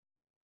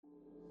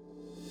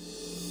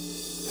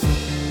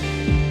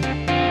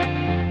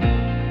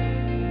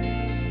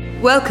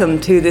Welcome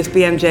to this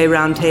BMJ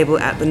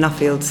Roundtable at the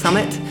Nuffield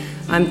Summit.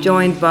 I'm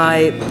joined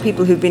by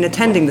people who've been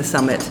attending the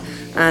summit,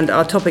 and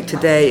our topic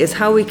today is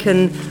how we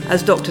can,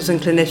 as doctors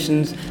and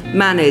clinicians,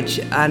 manage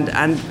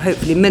and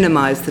hopefully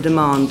minimise the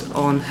demand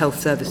on health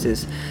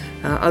services.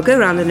 I'll go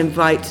around and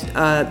invite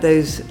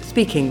those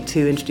speaking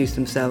to introduce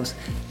themselves.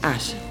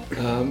 Ash.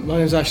 My name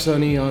is Ash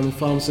Soni, I'm a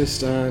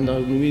pharmacist and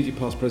I'm immediately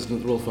past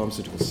president of the Royal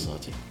Pharmaceutical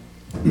Society.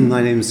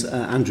 My name's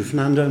Andrew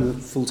Fernando, I'm a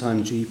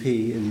full-time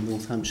GP in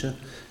North Hampshire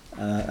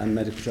and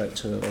medical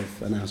director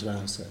of an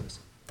out-of-hours service.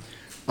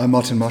 I'm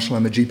Martin Marshall,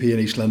 I'm a GP in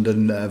East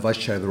London, Vice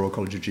Chair of the Royal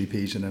College of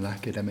GPs and an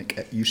academic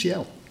at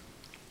UCL.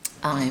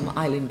 I'm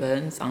Eileen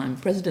Burns, I'm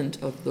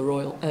President of the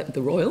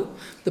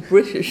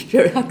British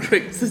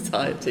Geriatric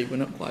Society, we're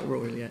not quite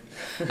royal yet,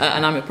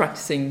 and I'm a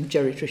practising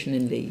geriatrician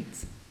in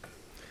Leeds.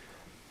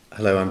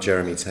 Hello, I'm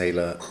Jeremy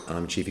Taylor.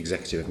 I'm Chief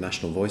Executive of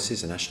National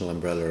Voices, a national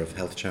umbrella of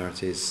health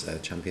charities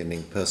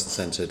championing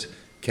person-centred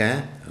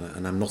care,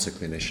 and I'm not a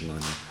clinician, I'm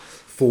a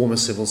former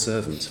civil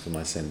servant for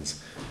my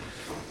sins.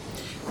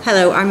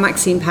 Hello, I'm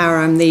Maxine Power,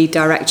 I'm the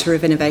Director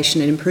of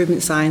Innovation and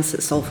Improvement Science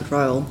at Salford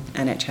Royal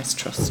NHS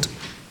Trust.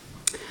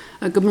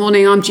 Good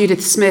morning, I'm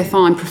Judith Smith,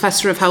 I'm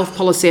Professor of Health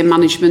Policy and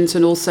Management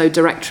and also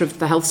Director of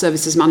the Health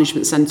Services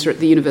Management Centre at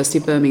the University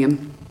of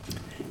Birmingham.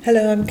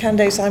 Hello, I'm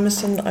Candace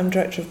Imerson. I'm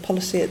Director of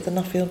Policy at the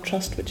Nuffield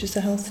Trust, which is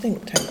a health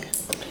think tank.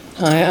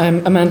 Hi,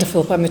 I'm Amanda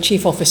Philp. I'm the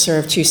Chief Officer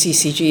of 2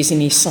 CCGs in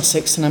East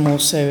Sussex, and I'm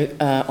also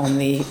on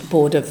the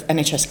board of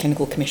NHS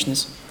Clinical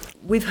Commissioners.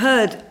 We've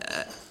heard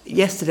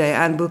yesterday,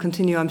 and we'll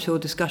continue, I'm sure,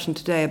 discussion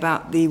today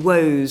about the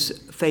woes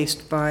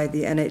faced by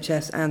the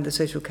NHS and the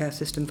social care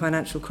system,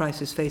 financial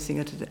crisis facing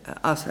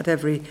us at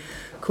every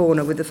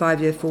corner, with the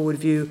 5-year forward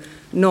view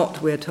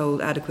not, we're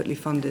told, adequately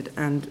funded,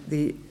 and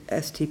the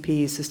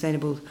STP's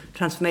sustainable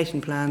transformation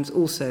plans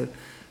also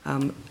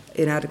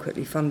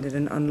inadequately funded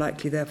and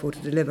unlikely therefore to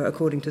deliver,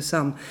 according to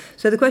some.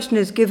 So the question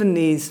is, given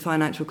these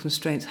financial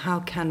constraints, how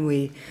can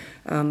we,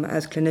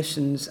 as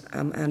clinicians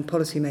and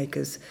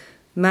policymakers,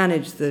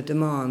 manage the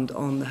demand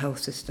on the health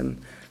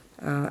system,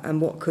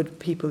 and what could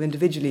people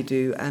individually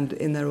do and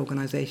in their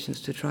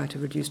organisations to try to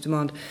reduce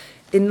demand?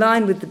 In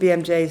line with the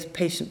BMJ's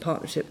patient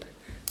partnership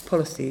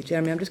policy,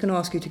 Jeremy, I'm just going to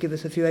ask you to give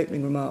us a few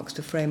opening remarks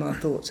to frame our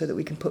thoughts so that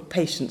we can put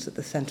patients at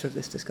the centre of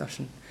this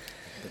discussion.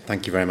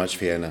 Thank you very much,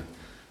 Fiona.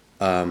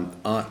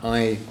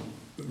 I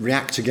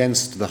react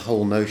against the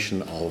whole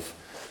notion of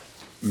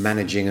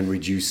managing and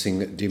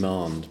reducing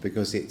demand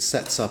because it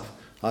sets up,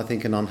 I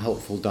think, an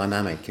unhelpful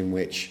dynamic in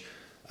which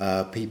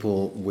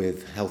people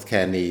with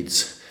healthcare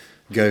needs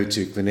go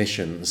to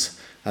clinicians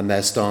and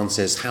their stance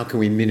is, how can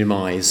we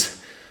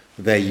minimise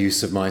their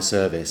use of my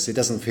service? It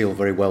doesn't feel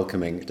very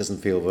welcoming, it doesn't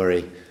feel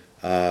very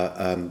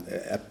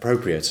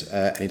appropriate,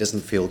 and it doesn't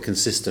feel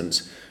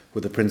consistent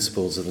with the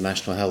principles of the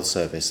National Health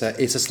Service.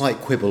 It's a slight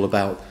quibble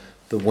about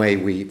the way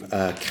we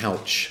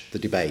couch the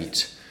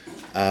debate.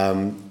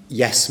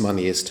 Yes,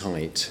 money is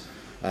tight,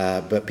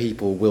 but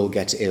people will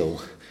get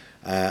ill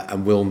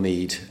and will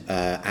need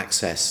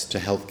access to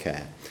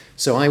healthcare.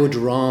 So I would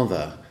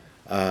rather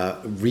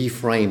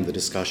reframe the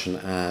discussion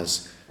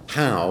as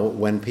how,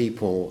 when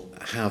people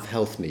have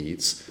health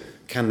needs,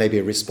 can they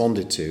be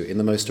responded to in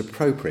the most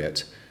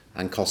appropriate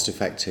and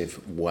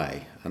cost-effective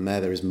way. And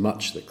there is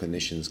much that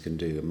clinicians can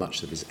do, and much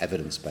that is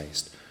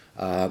evidence-based,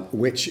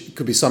 which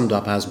could be summed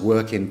up as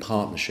work in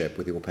partnership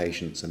with your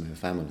patients and their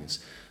families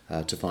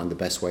to find the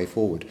best way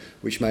forward,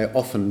 which may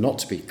often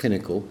not be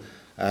clinical,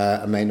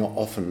 and may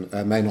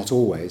not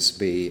always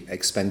be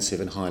expensive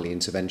and highly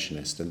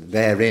interventionist. And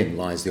therein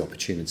lies the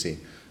opportunity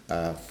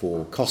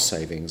for cost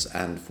savings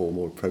and for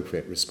more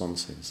appropriate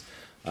responses.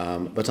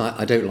 But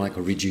I don't like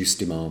a reduced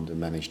demand and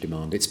managed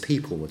demand. It's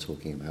people we're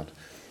talking about.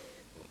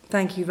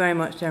 Thank you very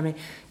much, Jeremy.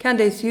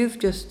 Candace, you've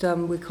just,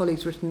 with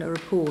colleagues, written a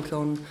report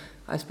on,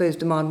 I suppose,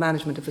 demand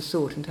management of a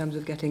sort in terms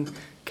of getting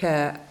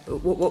care.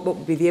 What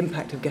would be the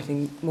impact of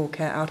getting more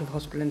care out of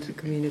hospital into the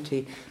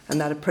community and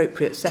that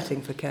appropriate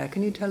setting for care?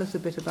 Can you tell us a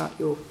bit about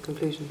your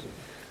conclusions?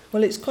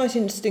 Well, it's quite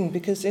interesting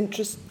because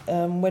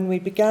when we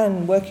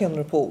began working on the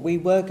report, we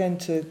were going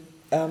to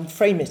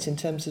frame it in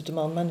terms of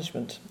demand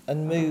management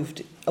and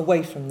moved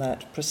away from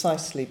that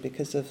precisely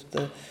because of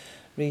the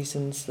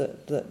reasons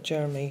that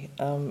Jeremy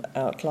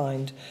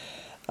outlined.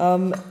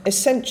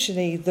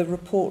 Essentially, the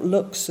report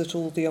looks at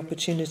all the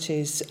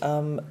opportunities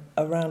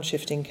around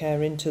shifting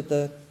care into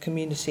the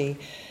community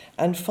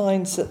and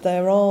finds that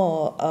there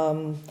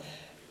are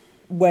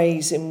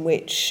ways in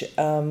which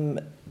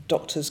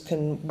doctors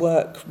can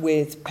work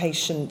with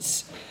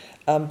patients,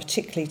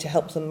 particularly to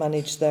help them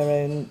manage their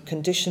own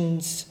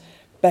conditions,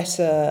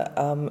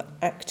 better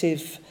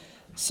active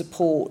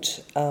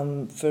support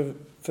for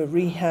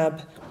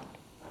rehab,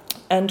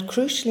 and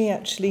crucially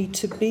actually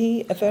to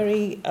be a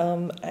very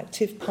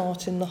active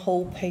part in the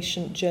whole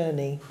patient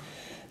journey.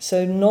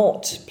 So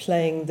not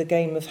playing the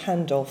game of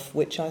handoff,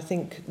 which I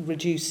think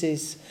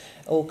reduces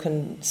or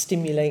can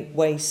stimulate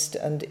waste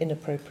and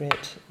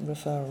inappropriate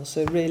referrals.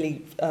 So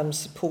really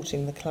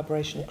supporting the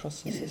collaboration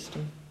across the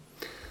system.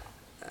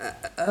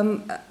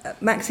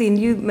 Maxine,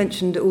 you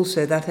mentioned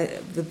also that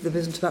the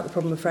business about the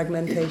problem of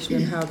fragmentation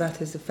and how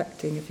that is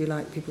affecting, if you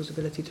like, people's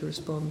ability to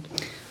respond.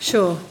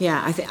 Sure,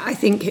 yeah. I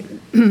think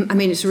I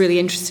mean, it's really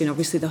interesting.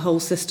 Obviously, the whole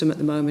system at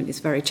the moment is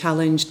very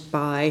challenged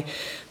by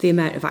the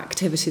amount of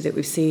activity that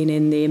we've seen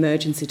in the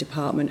emergency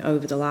department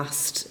over the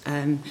last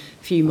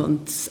few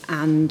months,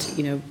 and,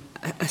 you know,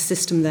 a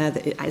system there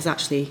that is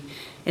actually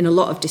in a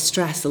lot of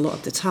distress a lot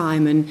of the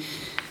time. And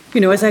you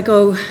know, as I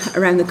go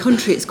around the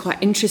country, it's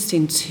quite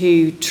interesting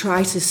to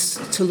try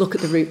to look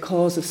at the root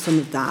cause of some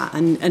of that.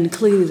 And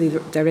clearly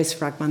there is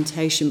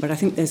fragmentation, but I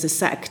think there's a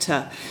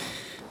sector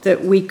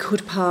that we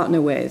could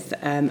partner with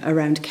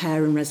around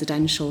care and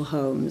residential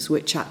homes,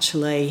 which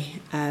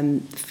actually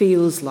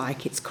feels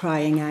like it's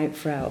crying out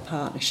for our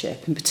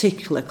partnership, in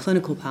particular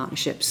clinical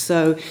partnerships.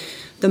 So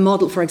the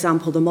model, for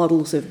example, the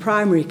models of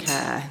primary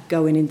care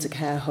going into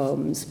care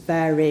homes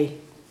vary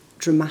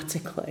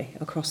dramatically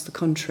across the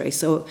country.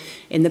 So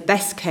in the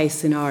best case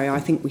scenario, I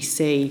think we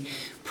see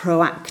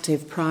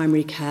proactive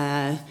primary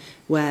care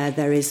where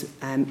there is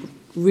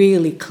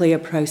really clear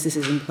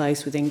processes in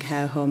place within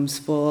care homes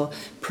for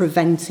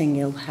preventing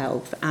ill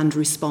health and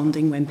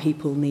responding when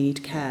people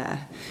need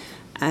care.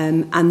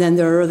 And then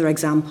there are other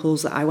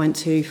examples that I went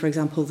to, for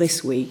example,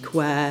 this week,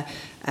 where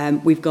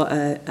we've got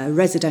a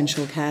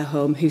residential care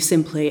home who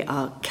simply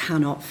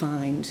cannot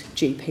find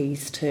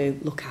GPs to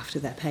look after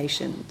their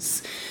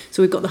patients.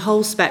 So we've got the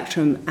whole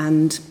spectrum,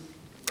 and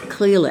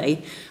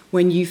clearly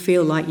when you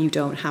feel like you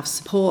don't have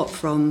support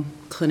from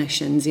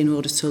clinicians in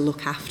order to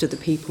look after the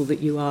people that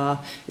you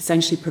are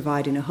essentially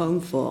providing a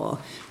home for,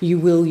 you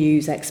will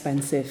use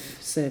expensive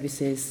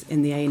services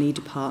in the A&E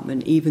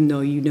department, even though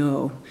you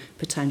know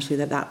potentially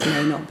that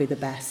may not be the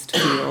best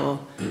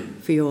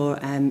for your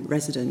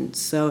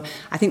residents. So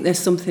I think there's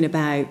something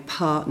about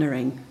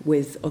partnering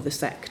with other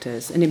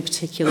sectors, and in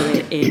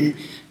particular in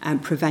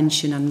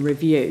prevention and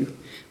review,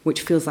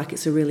 which feels like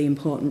it's a really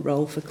important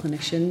role for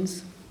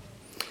clinicians.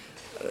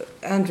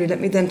 Andrew, let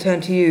me then turn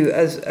to you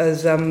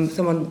as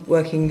someone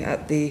working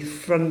at the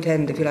front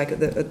end, if you like, at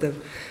the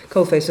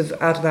coalface of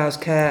out-of-hours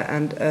care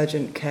and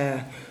urgent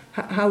care.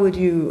 How would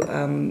you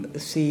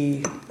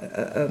see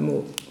a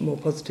more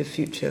positive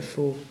future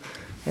for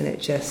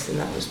NHS in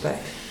that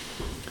respect?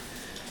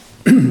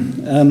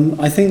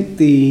 I think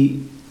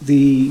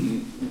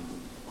the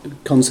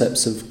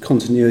concepts of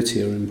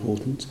continuity are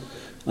important.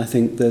 I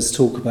think there's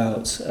talk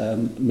about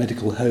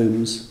medical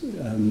homes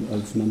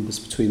of numbers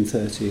between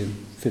 30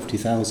 and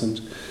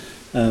 50,000.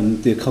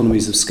 The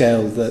economies of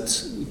scale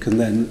that can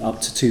then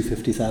up to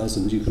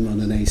 250,000 you can run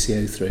an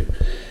ACO through.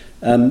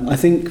 I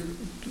think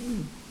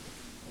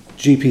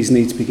GPs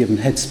need to be given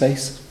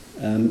headspace,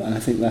 and I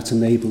think that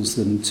enables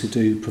them to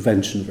do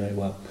prevention very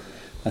well.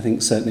 I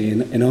think certainly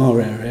in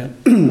our area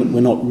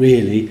we're not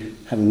really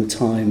having the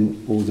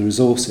time or the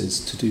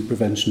resources to do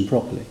prevention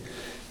properly.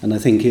 And I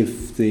think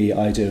if the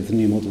idea of the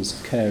new models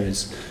of care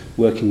is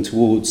working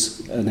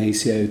towards an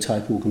ACO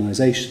type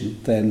organisation,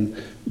 then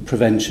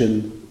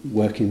prevention,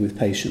 working with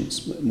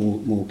patients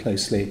more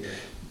closely,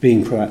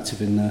 being proactive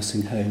in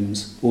nursing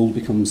homes, all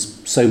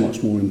becomes so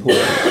much more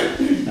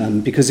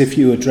important. Because if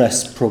you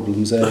address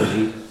problems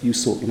early, you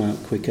sort them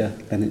out quicker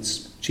and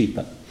it's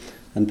cheaper,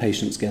 and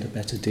patients get a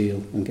better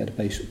deal and get a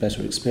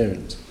better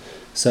experience.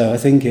 So I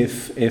think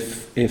if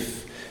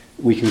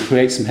we can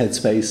create some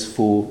headspace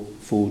for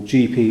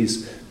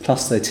GPs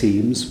plus their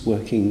teams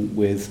working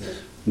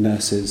with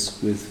nurses,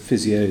 with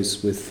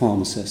physios, with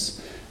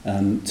pharmacists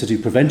to do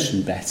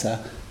prevention better,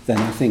 then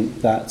I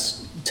think that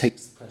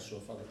takes the pressure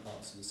off other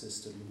parts of the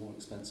system, the more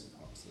expensive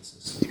parts of the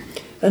system.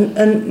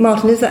 And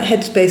Martin, is that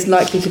headspace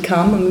likely to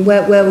come? I mean,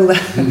 where will that?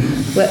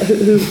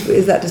 Who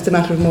is that? Just a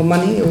matter of more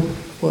money, or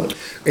what?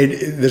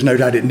 There's no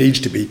doubt it needs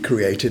to be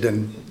created,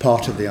 and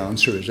part of the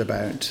answer is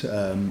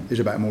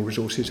about more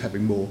resources,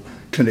 having more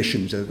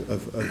clinicians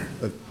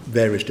of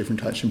various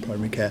different types in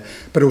primary care.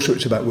 But also,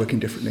 it's about working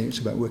differently. It's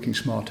about working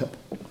smarter.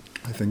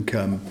 I think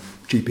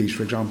GPs,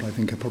 for example, I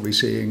think are probably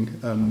seeing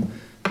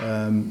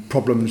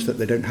problems that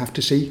they don't have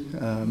to see,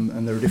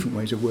 and there are different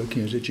ways of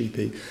working as a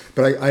GP.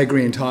 But I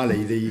agree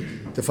entirely.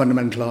 The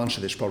fundamental answer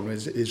to this problem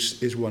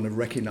is one of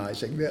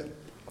recognising that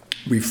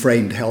we've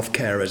framed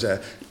healthcare as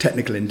a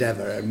technical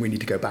endeavour, and we need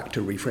to go back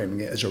to reframing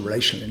it as a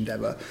relational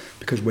endeavour,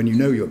 because when you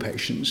know your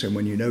patients and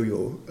when you know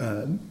your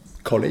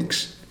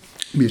colleagues,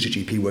 me as a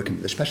GP working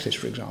with a specialist,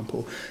 for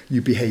example,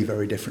 you behave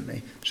very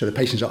differently. So the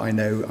patients that I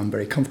know, I'm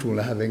very comfortable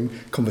having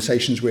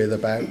conversations with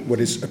about what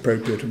is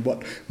appropriate and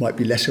what might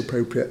be less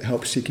appropriate,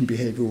 help-seeking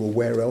behaviour, or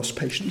where else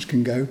patients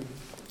can go.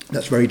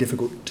 That's very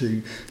difficult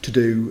to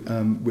do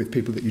with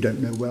people that you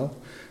don't know well.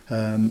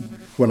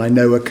 When I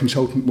know a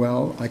consultant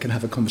well, I can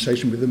have a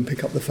conversation with them,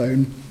 pick up the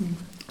phone,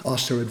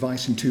 ask their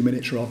advice in 2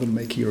 minutes rather than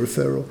making a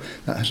referral.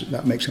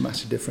 That makes a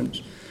massive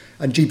difference.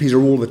 And GPs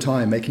are all the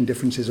time making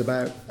differences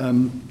about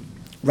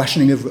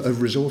rationing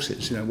of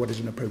resources. You know, what is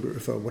an appropriate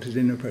referral, what is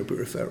an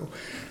inappropriate referral.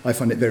 I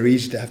find it very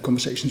easy to have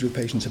conversations with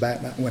patients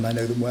about that when I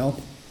know them well,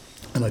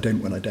 and I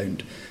don't when I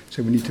don't.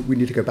 So we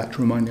need to go back to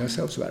reminding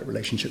ourselves about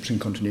relationships and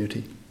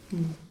continuity.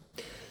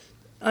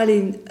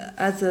 Eileen,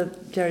 as a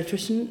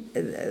geriatrician,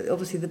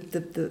 obviously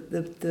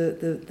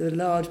the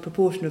large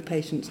proportion of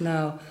patients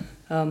now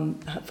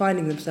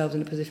finding themselves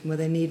in a position where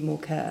they need more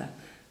care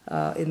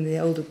in the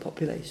older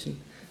population.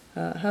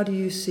 How do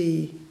you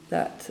see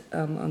that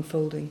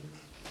unfolding?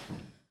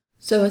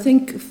 So I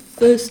think,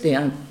 firstly,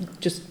 I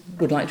just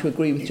would like to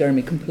agree with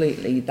Jeremy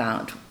completely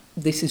that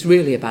this is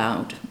really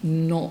about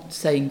not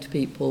saying to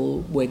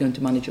people, we're going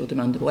to manage your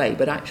demand away,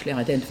 but actually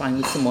identifying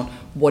with someone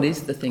what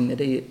is the thing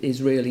that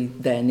is really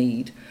their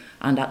need.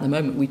 And at the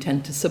moment, we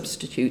tend to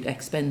substitute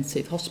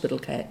expensive hospital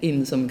care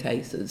in some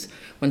cases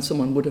when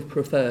someone would have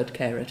preferred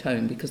care at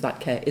home because that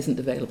care isn't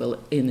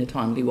available in a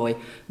timely way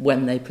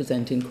when they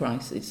present in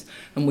crisis.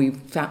 And we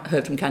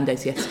heard from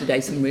Candace yesterday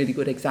some really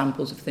good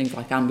examples of things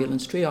like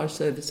ambulance triage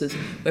services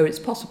where it's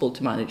possible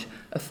to manage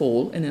a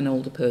fall in an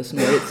older person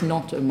where it's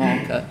not a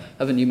marker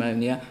of a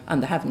pneumonia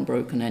and they haven't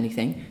broken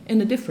anything in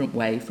a different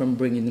way from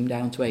bringing them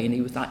down to A&E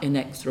with that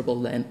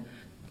inexorable then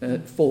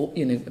fall,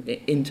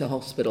 into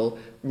hospital,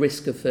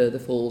 risk of further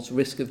falls,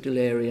 risk of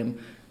delirium,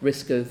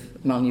 risk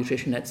of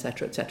malnutrition,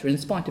 etc., in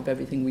spite of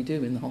everything we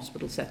do in the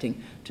hospital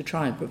setting to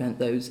try and prevent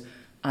those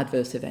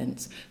adverse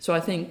events. So I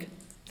think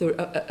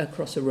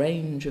across a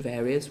range of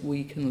areas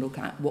we can look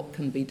at what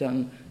can be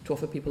done to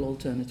offer people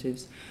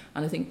alternatives.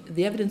 And I think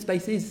the evidence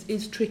base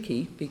is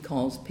tricky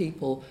because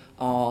people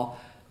are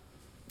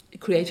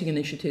creating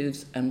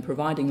initiatives and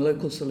providing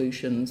local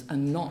solutions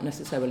and not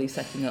necessarily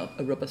setting up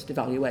a robust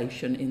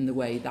evaluation in the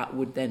way that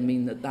would then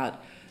mean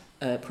that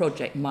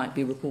project might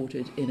be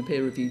reported in a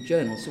peer-reviewed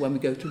journal. So when we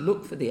go to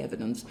look for the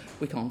evidence,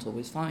 we can't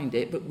always find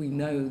it, but we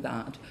know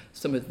that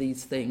some of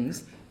these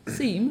things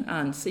seem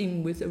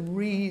with a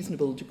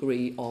reasonable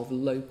degree of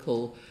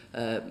local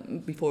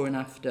before and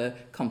after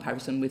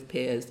comparison with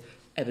peers,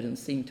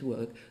 evidence seem to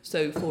work.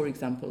 So, for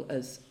example,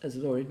 as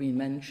has already been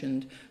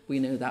mentioned, we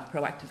know that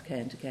proactive care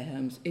into care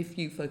homes, if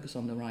you focus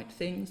on the right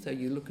things, so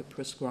you look at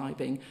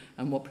prescribing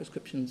and what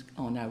prescriptions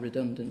are now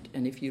redundant,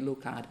 and if you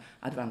look at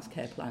advanced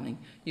care planning,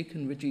 you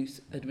can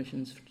reduce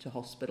admissions to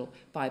hospital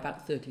by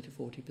about 30 to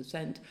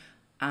 40%,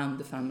 and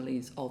the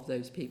families of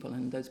those people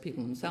and those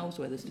people themselves,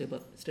 where they're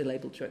still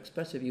able to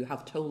express of you,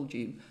 have told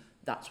you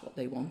that's what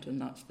they want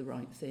and that's the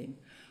right thing.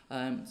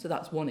 So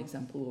that's one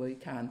example where you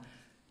can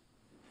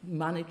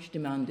manage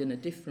demand in a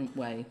different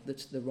way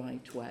that's the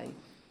right way.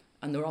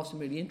 And there are some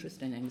really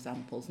interesting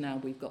examples. Now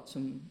we've got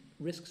some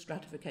risk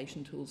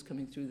stratification tools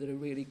coming through that are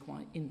really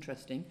quite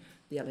interesting.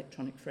 The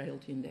electronic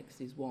frailty index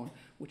is one,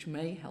 which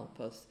may help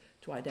us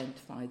to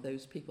identify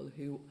those people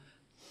who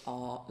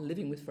are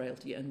living with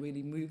frailty and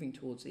really moving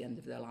towards the end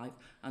of their life.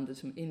 And there's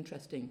some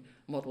interesting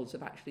models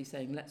of actually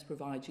saying, let's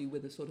provide you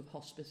with a sort of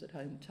hospice at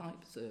home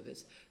type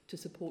service to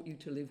support you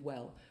to live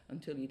well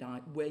until you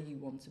die where you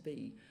want to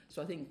be.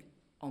 So I think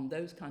on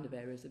those kind of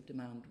areas of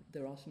demand,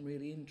 there are some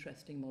really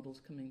interesting models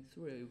coming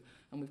through,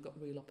 and we've got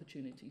real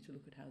opportunity to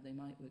look at how they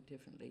might work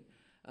differently.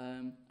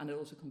 And I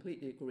also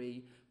completely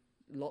agree,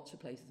 lots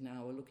of places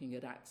now are looking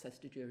at access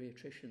to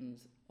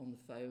geriatricians on the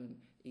phone,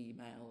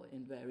 email,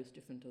 in various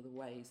different other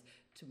ways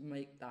to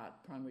make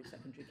that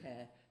primary-secondary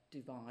care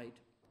divide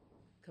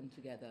come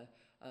together.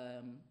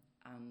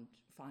 And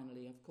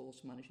finally, of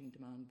course, managing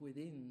demand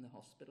within the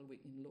hospital. We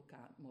can look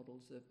at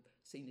models of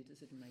senior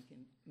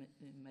decision-making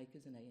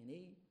makers in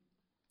A&E,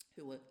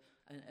 who are,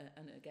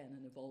 and again,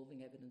 an evolving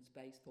evidence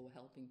base for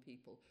helping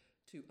people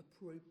to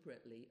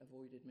appropriately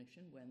avoid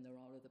admission when there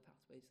are other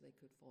pathways they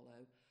could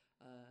follow.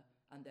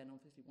 And then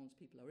obviously once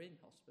people are in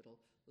hospital,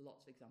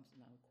 lots of examples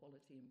now of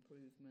quality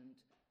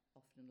improvement,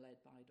 often led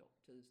by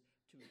doctors,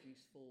 to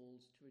reduce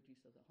falls, to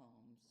reduce other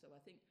harms. So I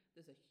think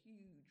there's a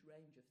huge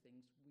range of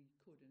things we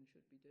could and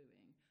should be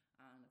doing.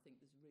 And I think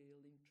there's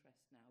real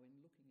interest now in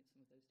looking at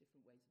some of those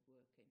different ways of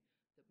working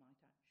that might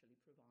actually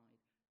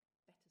provide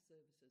better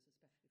services,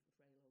 especially for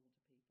frail older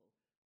people,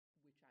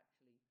 which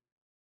actually,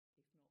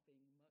 if not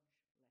being much less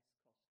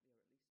costly, or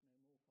at least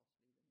no more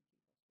costly than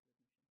acute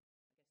hospital admission,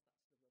 I guess that's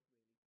the rub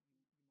really. You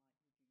might reduce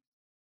demand on the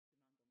hospital.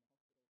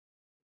 The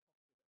cost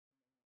reduction may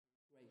not be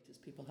as great as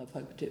people have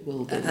hoped it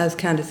will be. As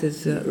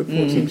Candice's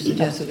report seems to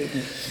suggest.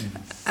 Absolutely.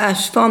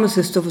 Ash,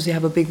 pharmacists obviously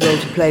have a big role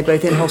to play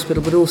both in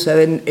hospital but also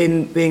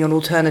in being an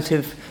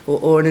alternative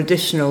or an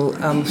additional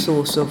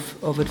source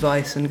of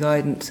advice and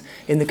guidance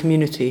in the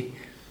community.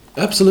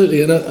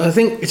 Absolutely, and I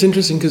think it's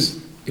interesting because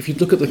if you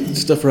look at the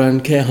stuff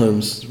around care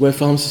homes, where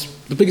pharmacists,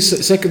 the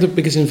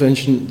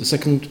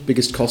second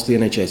biggest cost of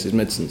the NHS is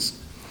medicines.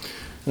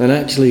 And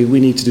actually, we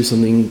need to do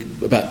something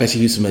about better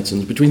use of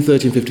medicines. Between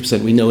 30 and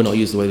 50% we know are not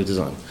used the way they're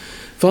designed.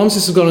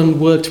 Pharmacists have gone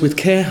and worked with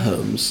care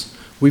homes.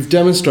 We've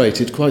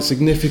demonstrated quite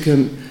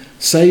significant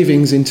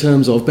savings in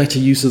terms of better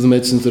use of the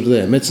medicines that are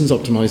there, medicines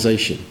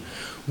optimisation.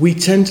 We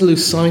tend to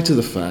lose sight of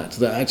the fact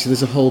that actually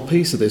there's a whole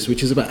piece of this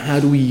which is about how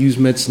do we use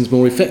medicines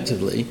more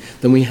effectively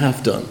than we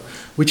have done,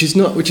 which is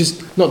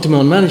not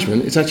demand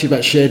management, it's actually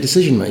about shared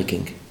decision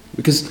making.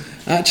 Because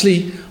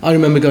actually I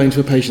remember going to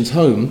a patient's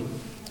home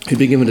who'd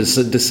been given a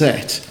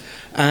Dosette,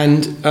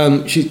 And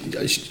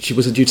she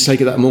was due to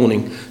take it that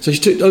morning. So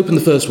she opened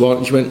the first one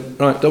and she went,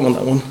 right, don't want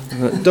that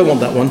one. Don't want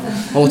that one.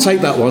 I will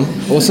take that one.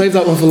 I will save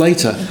that one for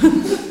later.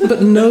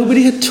 But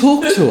nobody had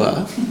talked to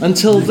her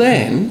until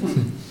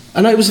then.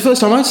 And it was the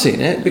first time I'd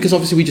seen it, because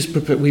obviously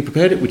we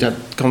prepared it, we'd had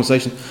a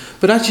conversation.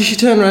 But actually she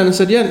turned around and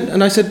said, yeah.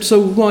 And I said, so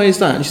why is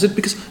that? And she said,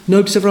 because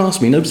nobody's ever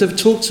asked me, nobody's ever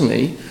talked to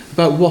me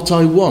about what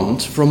I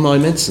want from my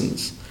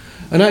medicines.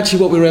 And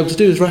actually what we were able to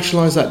do is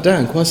rationalise that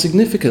down quite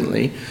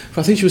significantly.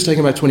 I think she was taking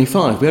about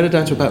 25. We had it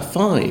down to about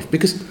 5,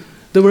 because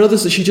there were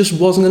others that she just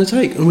wasn't going to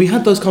take. And we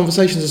had those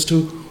conversations as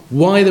to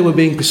why they were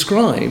being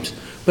prescribed.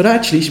 But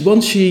actually,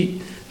 once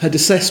she had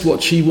assessed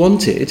what she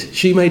wanted,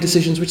 she made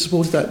decisions which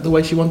supported that the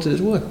way she wanted it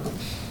to work.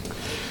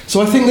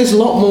 So I think there's a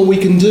lot more we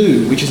can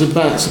do, which is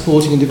about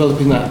supporting and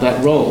developing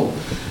that role.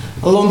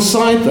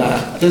 Alongside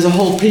that, there's a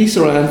whole piece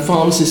around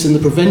pharmacists in the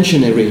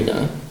prevention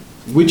arena,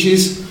 which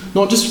is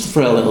not just for the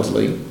frail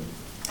elderly,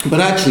 but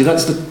actually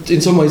that's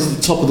in some ways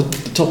the top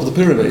of the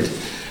pyramid.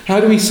 How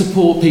do we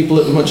support people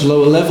at a much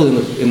lower level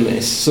in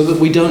this, so that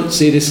we don't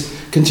see this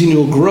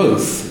continual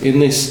growth in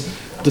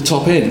the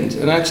top end?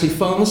 And actually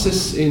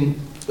pharmacists in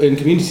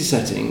community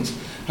settings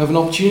have an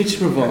opportunity to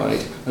provide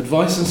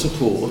advice and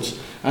support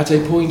at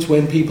a point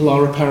when people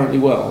are apparently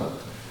well.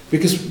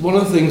 Because one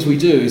of the things we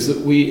do is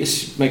that we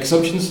make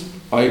assumptions.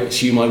 I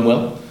assume I'm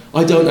well.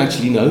 I don't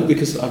actually know,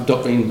 because I've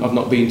not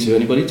been to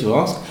anybody to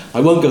ask. I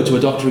won't go to a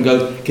doctor and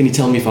go, can you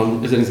tell me if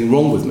there's anything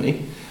wrong with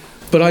me?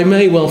 But I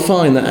may well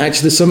find that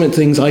actually there's some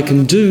things I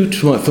can do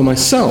for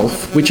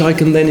myself, which I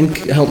can then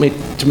help me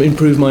to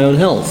improve my own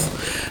health.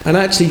 And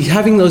actually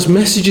having those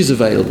messages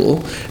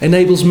available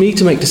enables me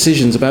to make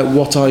decisions about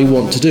what I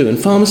want to do. And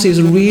pharmacy is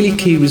a really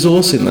key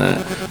resource in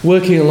that,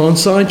 working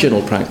alongside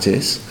general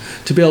practice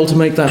to be able to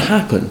make that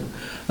happen.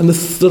 And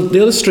the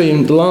other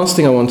stream, the last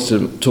thing I wanted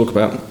to talk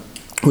about,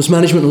 was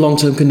management of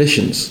long-term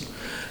conditions.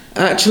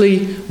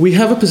 Actually, we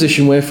have a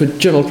position where for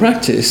general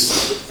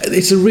practice,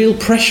 it's a real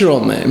pressure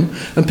on them,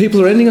 and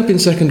people are ending up in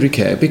secondary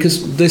care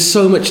because there's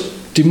so much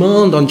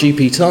demand on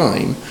GP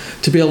time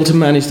to be able to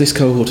manage this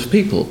cohort of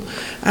people.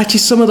 Actually,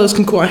 some of those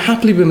can quite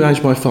happily be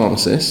managed by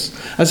pharmacists.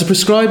 As a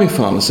prescribing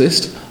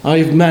pharmacist,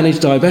 I've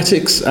managed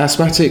diabetics,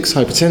 asthmatics,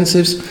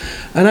 hypertensives,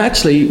 and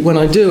actually, when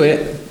I do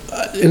it,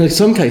 in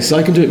some cases,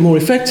 I can do it more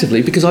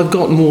effectively because I've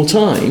got more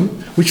time,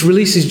 which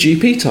releases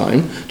GP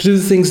time to do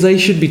the things they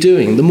should be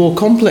doing, the more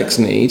complex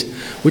need,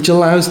 which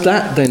allows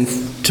that then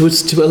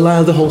to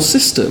allow the whole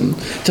system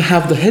to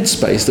have the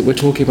headspace that we're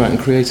talking about and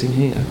creating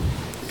here.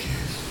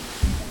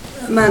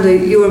 Amanda,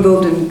 you're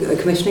involved in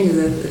commissioning as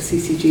a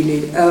CCG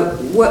lead.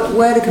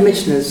 Where do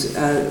commissioners,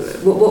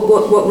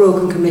 what role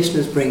can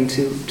commissioners bring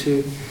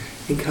to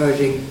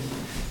encouraging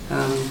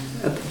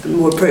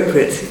more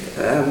appropriate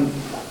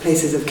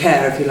places of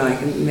care, if you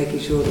like, and making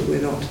sure that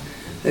we're not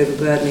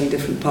overburdening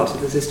different parts of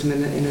the system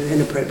in an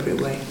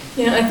inappropriate way?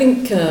 Yeah, I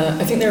think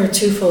there are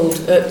two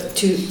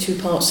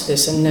parts to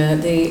this, and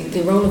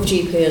the role of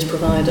GP as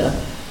provider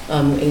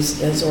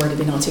has already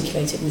been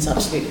articulated and is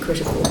absolutely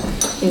critical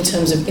in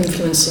terms of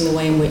influencing the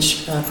way in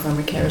which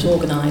primary care is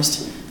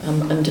organised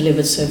and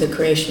delivered, so the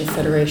creation of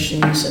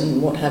federations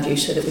and what have you,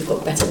 so that we've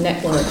got better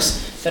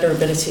networks, better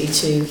ability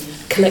to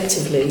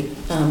collectively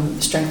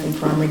strengthen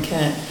primary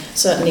care.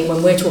 Certainly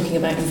when we're talking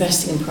about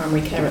investing in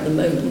primary care at the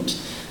moment,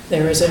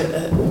 there is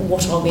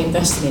what are we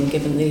investing in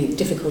given the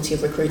difficulty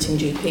of recruiting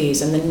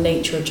GPs and the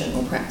nature of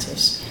general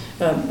practice.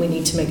 We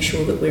need to make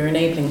sure that we're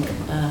enabling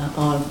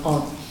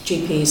our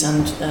GPs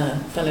and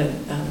fellow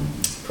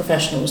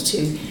professionals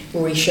to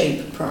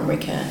reshape primary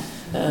care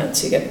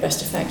to get the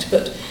best effect.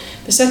 But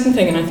the second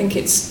thing, and I think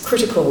it's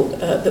critical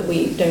that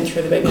we don't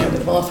throw the baby out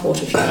with the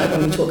bathwater, if you like,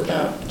 when we talk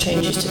about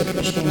changes to the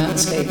commissioning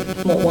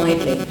landscape more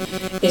widely,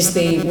 is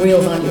the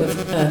real value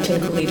of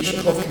clinical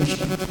leadership of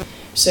commissioning.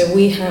 So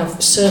we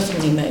have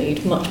certainly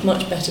made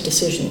much better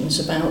decisions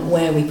about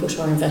where we put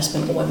our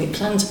investment or where we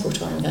plan to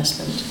put our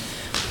investment,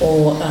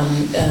 or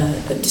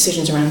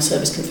decisions around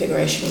service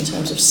configuration in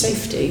terms of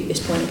safety,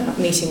 this point about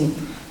meeting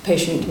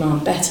patient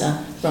demand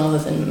better rather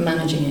than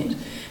managing it,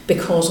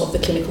 because of the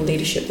clinical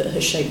leadership that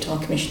has shaped our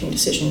commissioning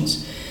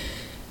decisions.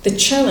 The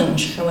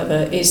challenge,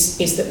 however, is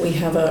that we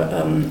have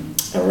a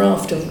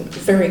raft of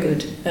very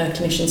good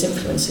clinicians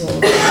influencing all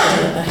of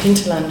that, a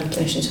hinterland of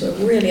clinicians who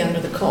are really under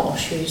the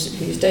cosh,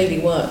 whose daily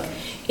work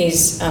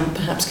is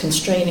perhaps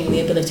constraining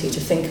the ability to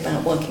think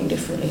about working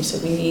differently.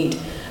 So we need,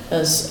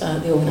 as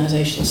the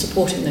organisation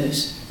supporting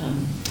those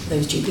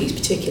GPs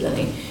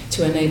particularly,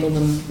 to enable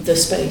them the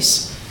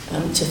space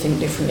to think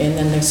differently, and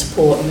then the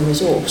support and the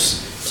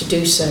resource to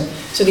do so.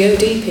 So the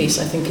OD piece,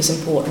 I think, is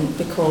important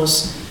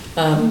because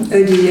so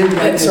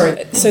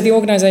the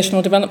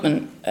organisational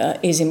development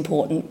is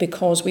important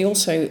because we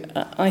also,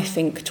 I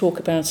think, talk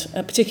about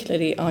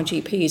particularly our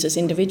GPs as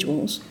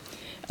individuals,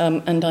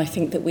 and I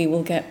think that we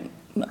will get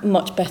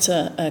much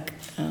better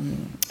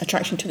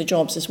attraction to the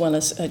jobs as well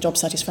as job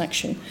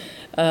satisfaction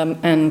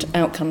and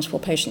outcomes for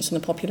patients and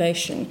the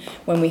population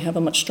when we have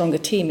a much stronger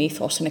team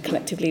ethos and a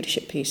collective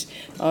leadership piece.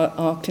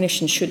 Our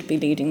clinicians should be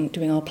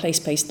doing our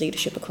place-based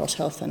leadership across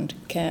health and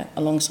care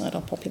alongside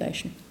our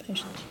population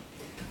patients.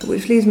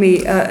 Which leaves me,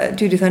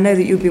 Judith, I know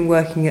that you've been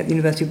working at the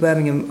University of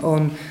Birmingham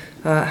on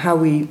how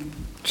we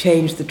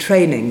change the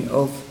training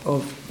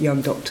of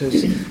young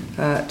doctors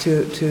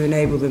to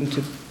enable them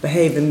to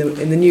behave in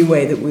the new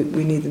way that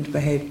we need them to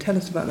behave. Tell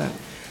us about that.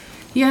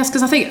 Yes,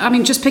 because I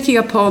mean, just picking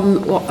up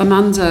on what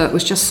Amanda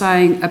was just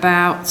saying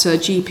about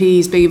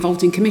GPs being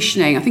involved in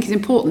commissioning, I think it's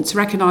important to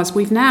recognise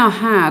we've now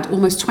had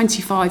almost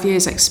 25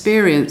 years'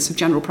 experience of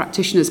general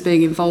practitioners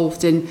being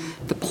involved in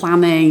the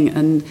planning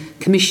and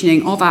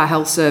commissioning of our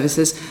health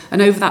services.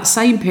 And over that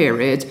same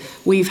period,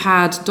 we've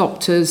had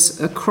doctors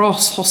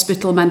across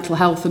hospital, mental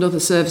health and other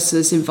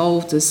services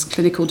involved as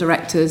clinical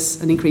directors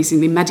and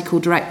increasingly medical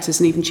directors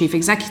and even chief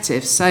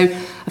executives. So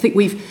I think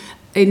we've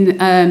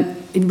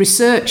in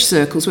research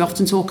circles, we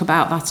often talk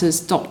about that as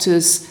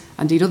doctors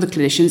and indeed other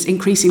clinicians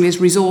increasingly as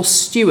resource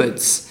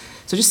stewards.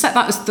 So just set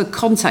that as the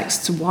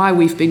context to why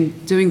we've been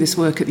doing this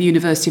work at the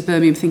University of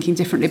Birmingham, thinking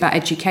differently about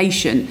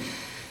education,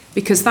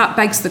 because that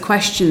begs the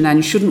question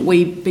then, shouldn't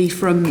we be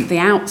from the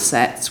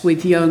outset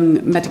with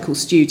young medical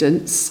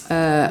students,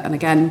 and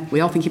again, we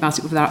are thinking about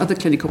it with our other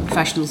clinical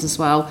professionals as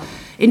well,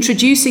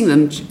 introducing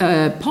them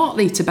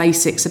partly to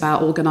basics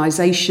about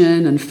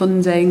organisation and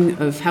funding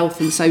of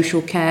health and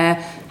social care,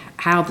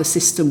 how the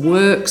system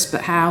works,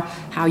 but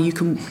how you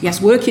can,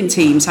 work in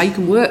teams, how you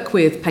can work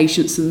with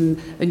patients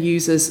and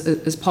users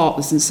as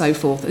partners and so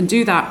forth, and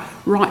do that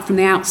right from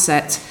the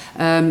outset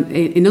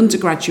in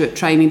undergraduate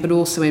training, but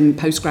also in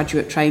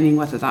postgraduate training,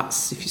 whether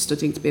that's if you're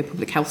studying to be a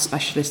public health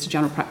specialist, a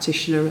general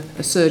practitioner,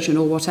 a surgeon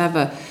or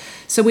whatever.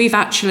 So we've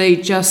actually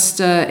just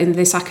in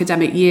this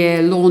academic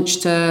year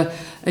launched a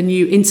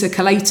new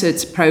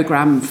intercalated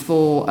programme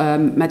for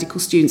medical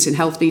students in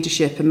health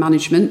leadership and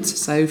management.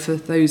 So for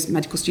those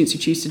medical students who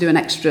choose to do an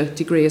extra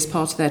degree as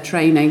part of their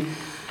training.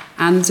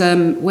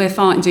 And we're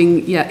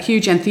finding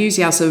huge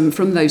enthusiasm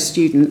from those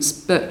students.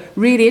 But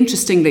really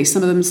interestingly,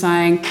 some of them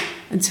saying,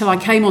 until I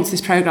came onto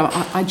this programme,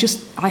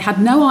 I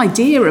had no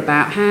idea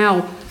about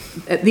how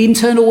the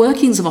internal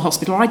workings of a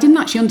hospital, or I didn't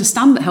actually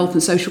understand that health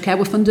and social care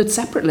were funded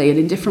separately and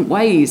in different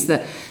ways.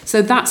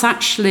 So that's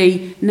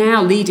actually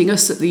now leading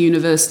us at the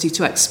university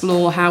to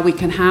explore how we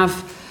can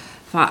have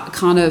that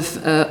kind of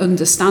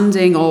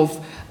understanding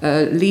of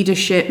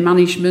leadership,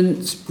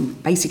 management,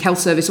 basic health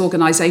service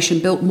organisation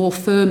built more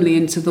firmly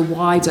into the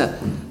wider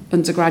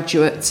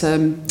undergraduate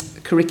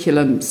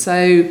curriculum.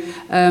 So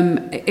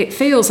it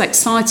feels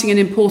exciting and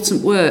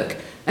important work.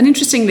 And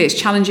interestingly, it's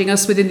challenging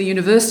us within the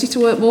university to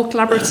work more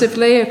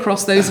collaboratively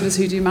across those of us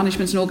who do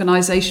management and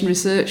organisation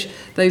research,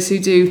 those who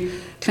do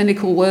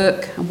clinical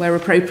work, and where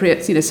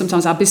appropriate,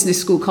 sometimes our business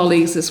school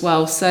colleagues as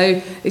well.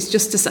 So it's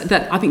just to say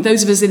that I think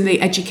those of us in the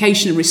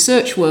education and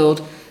research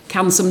world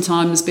can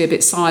sometimes be a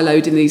bit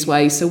siloed in these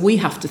ways. So we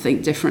have to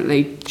think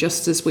differently,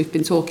 just as we've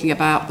been talking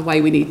about the way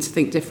we need to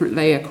think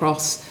differently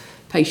across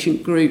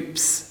patient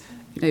groups,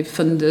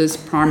 funders,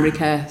 primary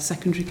care,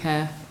 secondary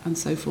care, and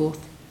so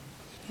forth.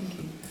 Thank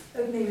you.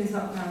 Opening this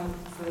up now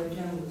for a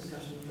general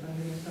discussion. I'm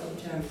going to start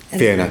with Jeremy.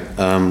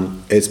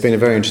 Fiona, it's been a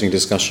very interesting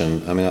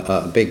discussion. I mean,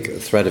 a big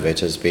thread of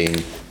it has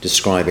been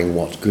describing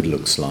what good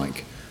looks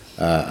like.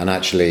 And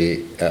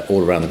actually,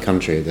 all around the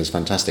country, there's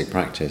fantastic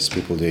practice,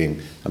 people doing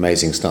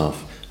amazing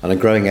stuff, and a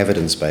growing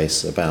evidence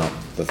base about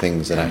the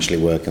things that actually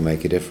work and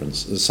make a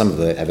difference. Some of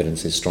the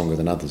evidence is stronger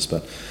than others,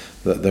 but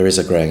there is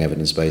a growing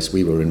evidence base.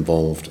 We were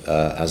involved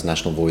as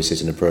National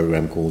Voices in a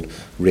programme called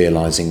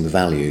Realising the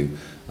Value,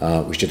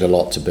 which did a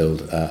lot to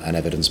build an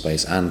evidence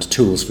base and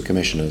tools for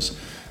commissioners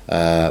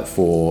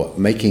for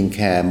making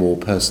care more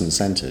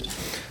person-centred.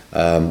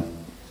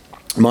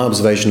 My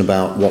observation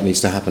about what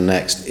needs to happen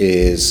next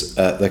is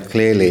there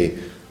clearly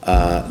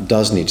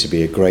does need to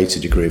be a greater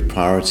degree of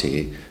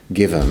priority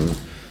given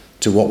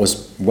to what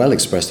was well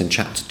expressed in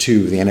Chapter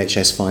 2 of the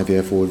NHS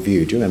 5-year forward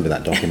view. Do you remember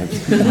that document?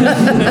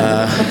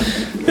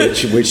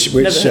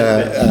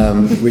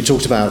 We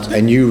talked about a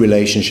new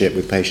relationship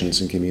with patients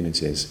and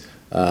communities.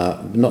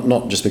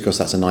 Not just because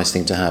that's a nice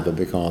thing to have, but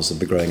because of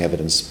the growing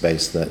evidence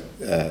base that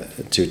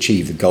to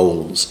achieve the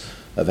goals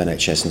of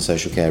NHS and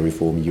social care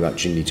reform, you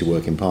actually need to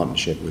work in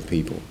partnership with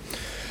people.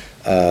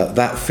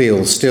 That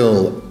feels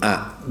still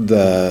at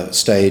the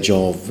stage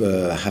of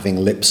having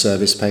lip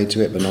service paid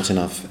to it, but not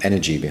enough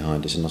energy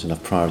behind it and not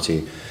enough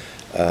priority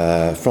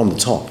from the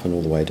top and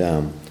all the way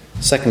down.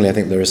 Secondly, I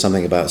think there is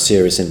something about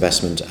serious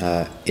investment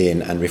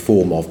in and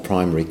reform of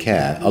primary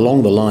care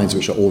along the lines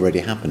which are already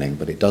happening,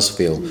 but it does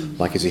feel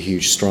like it's a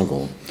huge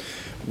struggle.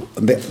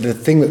 The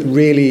thing that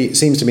really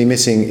seems to be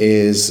missing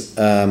is,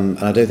 and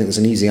I don't think there's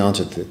an easy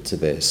answer to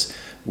this,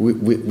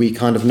 we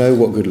kind of know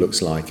what good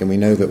looks like, and we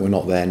know that we're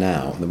not there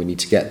now and that we need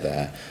to get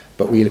there,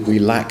 but we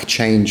lack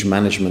change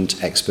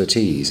management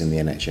expertise in the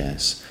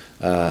NHS.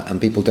 And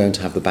people don't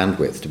have the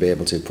bandwidth to be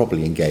able to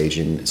properly engage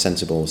in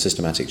sensible,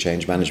 systematic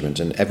change management.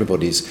 And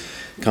everybody's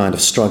kind of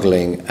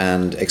struggling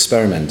and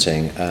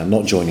experimenting,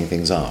 not joining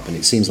things up. And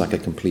it seems like a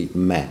complete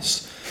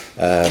mess.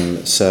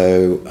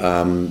 So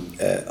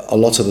a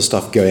lot of the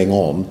stuff going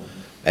on,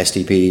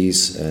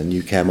 STPs,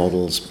 new care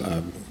models,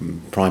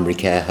 primary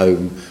care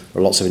home,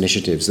 there are lots of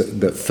initiatives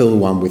that fill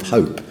one with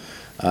hope.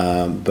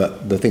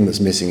 But the thing that's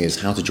missing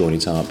is how to join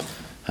it up,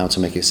 how to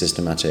make it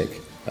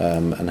systematic,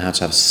 and how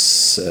to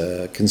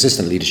have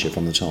consistent leadership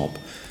from the top,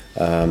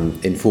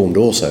 informed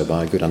also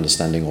by a good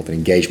understanding of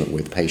engagement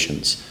with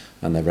patients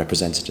and their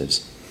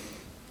representatives.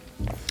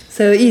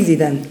 So easy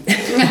then.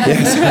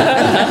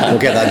 Yes, we'll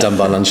get that done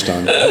by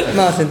lunchtime.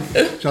 Martin.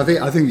 So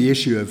I think the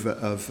issue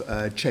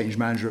of change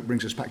management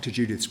brings us back to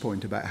Judith's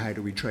point about how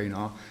do we train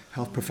our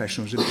health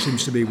professionals. And it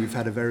seems to me we've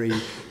had a very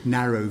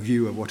narrow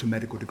view of what a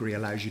medical degree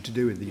allows you to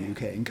do in the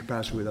UK in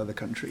comparison with other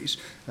countries,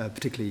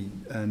 particularly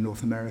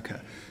North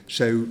America.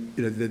 So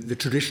the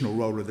traditional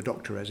role of the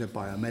doctor as a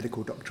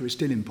biomedical doctor is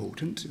still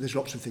important. There's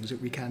lots of things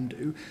that we can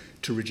do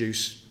to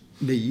reduce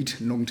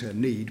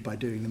long-term need by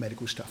doing the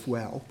medical stuff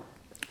well.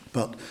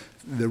 But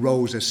the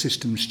roles as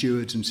system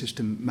stewards and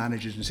system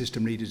managers and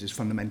system leaders is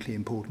fundamentally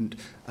important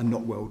and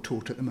not well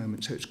taught at the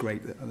moment, so it's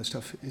great that other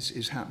stuff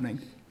is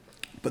happening.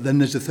 But then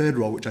there's the third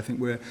role, which I think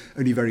we're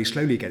only very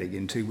slowly getting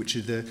into, which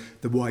is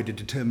the wider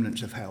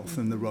determinants of health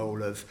and the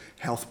role of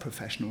health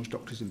professionals,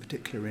 doctors in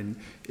particular,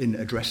 in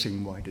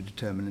addressing wider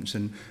determinants.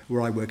 And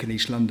where I work in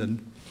East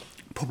London,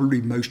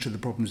 probably most of the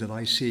problems that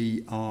I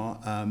see are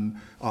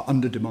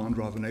under demand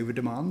rather than over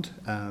demand,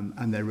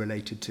 and they're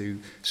related to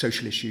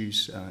social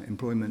issues,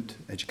 employment,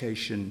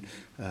 education,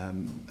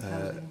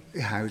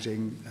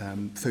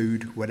 housing,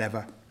 food,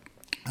 whatever.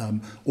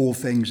 All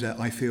things that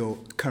I feel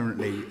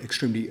currently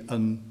extremely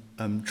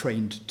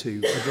trained to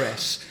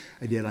address,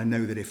 and yet I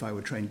know that if I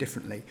were trained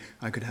differently,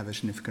 I could have a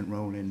significant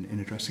role in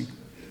addressing.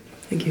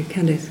 Thank you.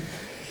 Candice.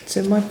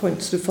 So my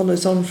point sort of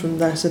follows on from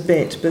that a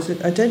bit,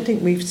 but I don't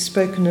think we've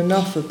spoken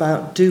enough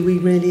about, do we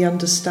really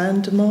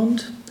understand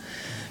demand?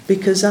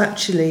 Because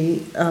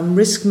actually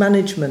risk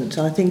management,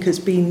 I think, has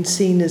been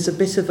seen as a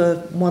bit of a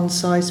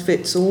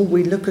one-size-fits-all.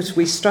 We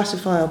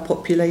stratify our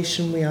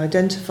population, we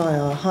identify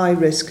our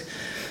high-risk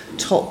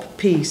top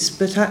piece,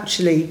 but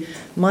actually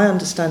my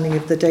understanding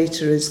of the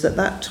data is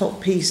that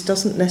top piece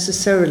doesn't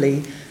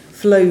necessarily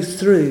flow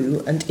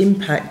through and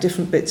impact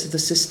different bits of the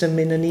system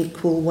in an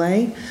equal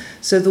way.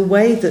 So the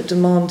way that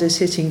demand is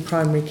hitting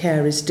primary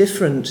care is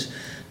different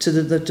to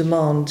the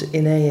demand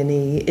in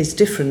A&E, is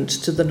different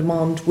to the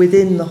demand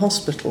within the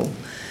hospital.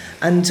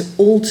 And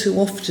all too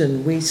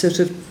often we sort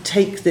of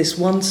take this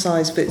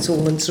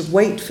one-size-fits-all and sort of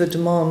wait for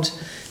demand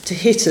to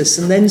hit us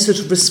and then sort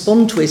of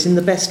respond to it in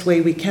the best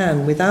way we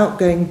can without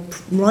going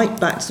right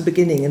back to the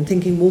beginning and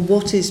thinking, well,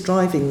 what is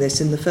driving this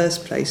in the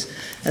first place?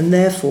 And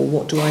therefore,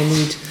 what do I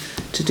need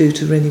to do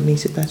to really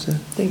meet it better?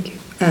 Thank you.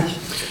 Ash.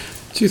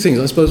 Two things.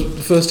 I suppose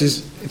the first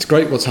is it's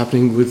great what's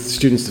happening with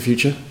students of the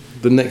future,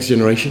 the next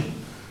generation,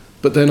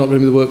 but they're not going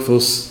to be the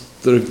workforce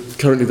that are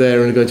currently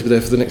there and are going to be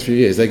there for the next few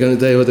years. They are going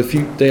to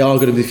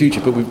be the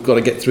future, but we've got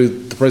to get through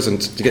the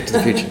present to get to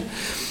the future.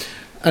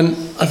 And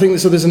I think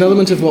so there's an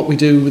element of what we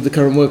do with the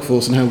current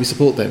workforce and how we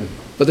support them.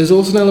 But there's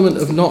also an element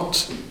of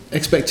not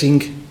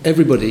expecting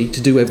everybody to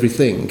do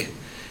everything.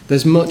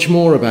 There's much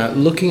more about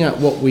looking at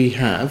what we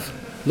have,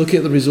 looking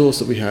at the resource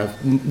that we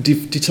have,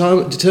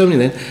 determining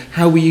then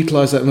how we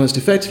utilise that most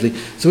effectively.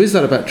 So is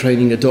that about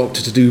training a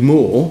doctor to do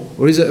more,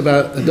 or is it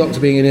about a doctor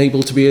being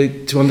able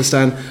to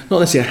understand not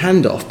necessarily a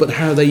handoff, but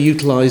how they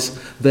utilise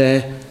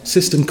their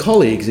system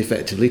colleagues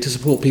effectively to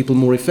support people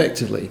more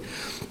effectively?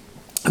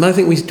 And I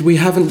think we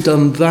haven't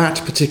done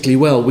that particularly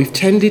well. We've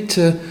tended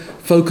to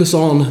focus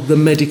on the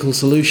medical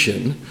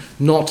solution,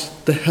 not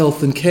the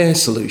health and care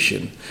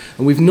solution.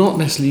 And we've not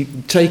necessarily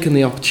taken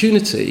the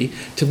opportunity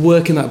to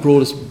work in that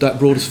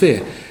broader sphere.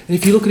 And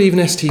if you look at even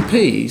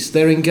STPs,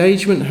 their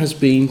engagement has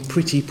been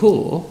pretty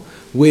poor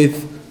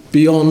with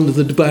beyond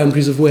the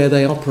boundaries of where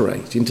they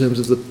operate in terms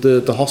of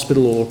the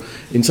hospital, or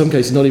in some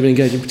cases not even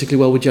engaging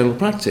particularly well with general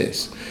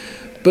practice.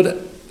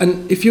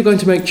 And if you're going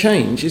to make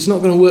change, it's not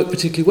going to work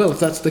particularly well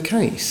if that's the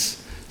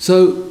case.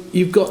 So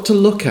you've got to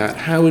look at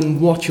how and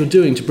what you're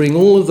doing to bring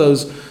all of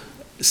those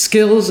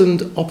skills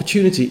and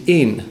opportunity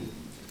in.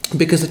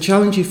 Because the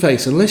challenge you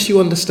face, unless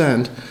you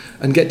understand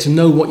and get to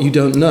know what you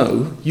don't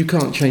know, you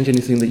can't change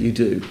anything that you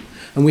do.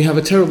 And we have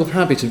a terrible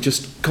habit of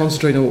just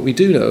concentrating on what we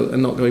do know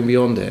and not going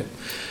beyond it.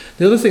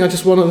 The other thing,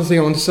 one other thing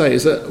I want to say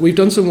is that we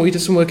did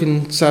some work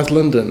in South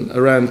London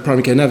around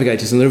primary care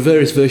navigators, and there are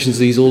various versions of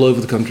these all over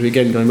the country,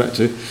 again going back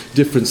to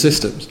different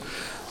systems.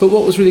 But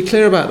what was really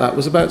clear about that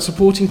was about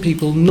supporting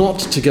people not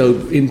to go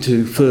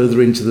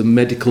further into the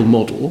medical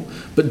model,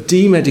 but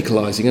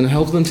demedicalising and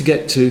helping them to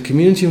get to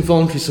community and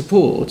voluntary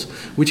support,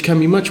 which can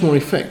be much more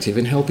effective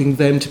in helping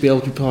them to be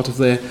able to be part of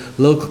their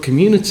local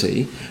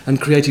community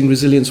and creating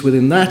resilience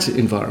within that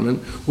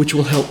environment, which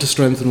will help to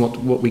strengthen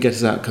what we get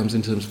as outcomes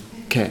in terms of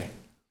care.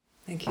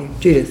 Thank you.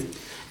 Judith.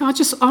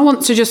 I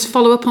want to just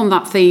follow up on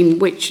that theme,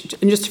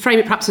 and just to frame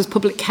it perhaps as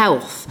public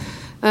health,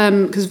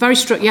 because very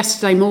struck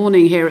yesterday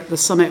morning here at the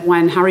summit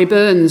when Harry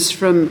Burns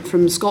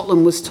from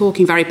Scotland was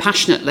talking very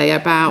passionately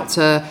about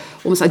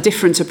almost a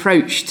different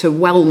approach to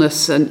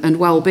wellness and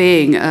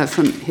well-being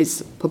from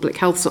his public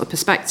health sort of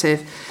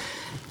perspective.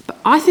 But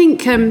I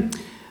think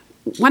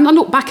when I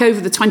look back over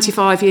the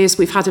 25 years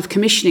we've had of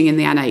commissioning in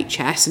the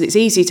NHS, and it's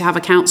easy to have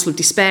a counsel of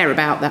despair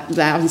about that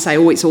there and say,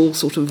 oh, it's all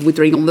sort of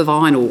withering on the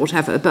vine or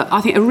whatever. But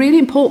I think a really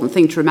important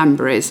thing to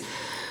remember is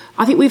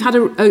I think we've had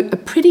a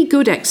pretty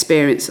good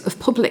experience of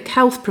public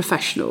health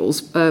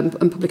professionals and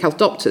public health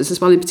doctors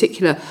as well in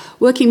particular,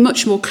 working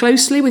much more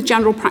closely with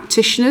general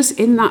practitioners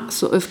in that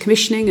sort of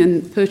commissioning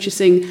and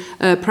purchasing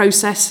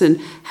process, and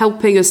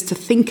helping us to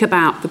think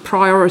about the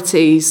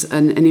priorities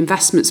and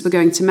investments we're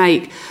going to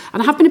make.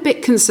 And I have been a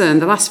bit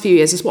concerned the last few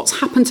years as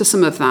what's happened to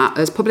some of that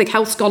as public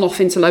health's gone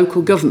off into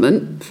local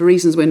government for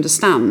reasons we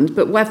understand,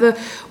 but whether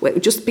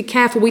just be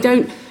careful we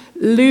don't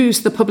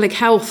lose the public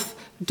health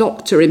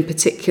doctor in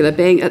particular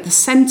being at the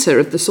centre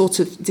of the sort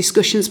of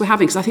discussions we're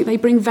having, because I think they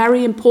bring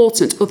very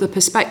important other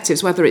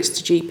perspectives, whether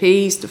it's to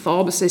GPs, to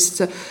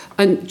pharmacists,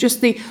 and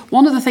just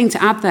one other thing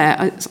to add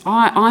there,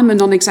 I'm a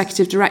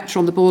non-executive director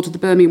on the board of the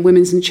Birmingham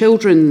Women's and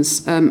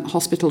Children's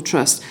Hospital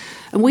Trust,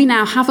 and we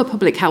now have a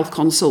public health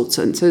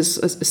consultant as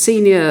a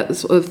senior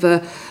sort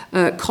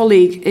of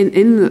colleague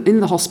in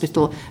the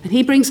hospital, and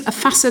he brings a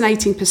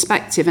fascinating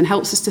perspective and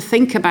helps us to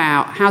think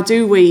about how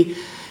do we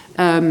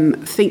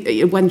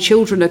think when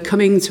children are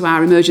coming to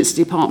our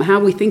emergency department,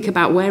 how we think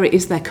about where it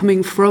is they're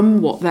coming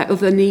from, what their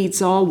other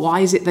needs are,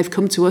 why is it they've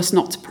come to us,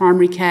 not to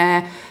primary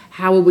care,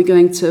 how are we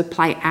going to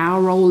play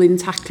our role in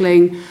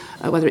tackling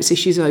whether it's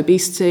issues of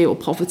obesity or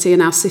poverty in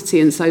our city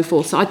and so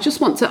forth. So I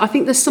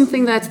think there's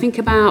something there to think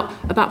about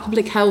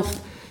public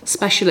health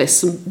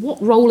specialists and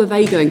what role are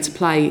they going to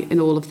play in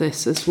all of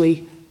this as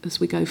we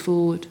go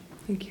forward.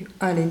 Thank you.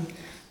 Eileen.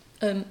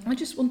 I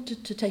just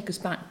wanted to take us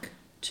back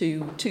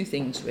to two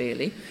things,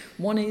 really.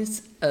 One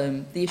is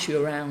the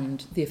issue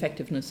around the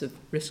effectiveness of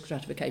risk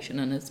stratification,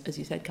 and as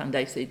you said,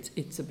 Candace,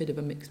 it's a bit of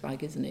a mixed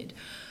bag, isn't it?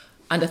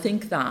 And I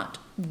think that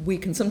we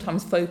can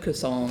sometimes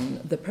focus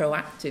on the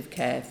proactive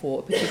care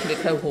for a particular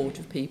cohort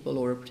of people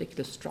or a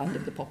particular strand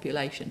of the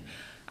population.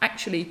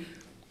 Actually,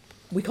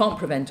 we can't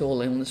prevent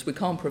all illness. We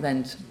can't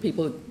prevent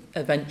people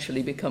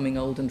eventually becoming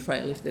old and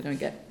frail if they don't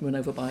get run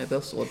over by a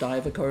bus or die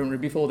of a coronary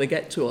before they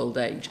get to old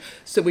age.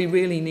 So we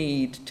really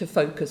need to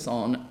focus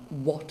on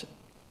what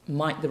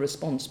might the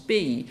response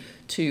be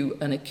to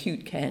an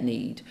acute care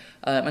need.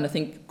 And I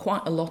think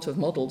quite a lot of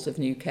models of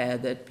new care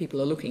that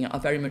people are looking at are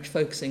very much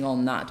focusing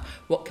on that.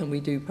 What can we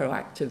do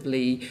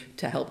proactively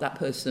to help that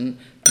person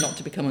not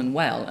to become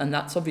unwell? And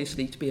that's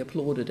obviously to be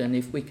applauded, and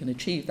if we can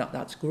achieve that,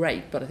 that's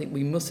great. But I think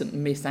we mustn't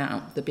miss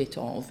out the bit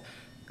of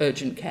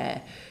urgent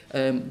care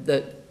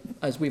that,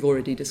 as we've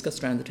already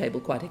discussed around the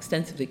table quite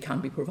extensively, can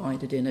be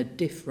provided in a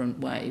different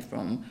way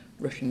from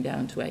rushing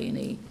down to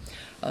A&E.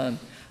 And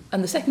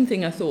the second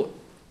thing I thought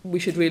we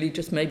should really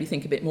just maybe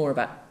think a bit more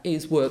about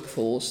is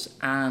workforce,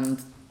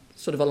 and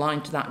sort of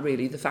aligned to that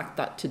really the fact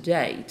that to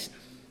date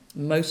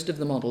most of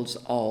the models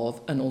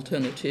of an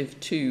alternative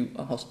to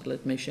a hospital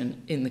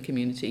admission in the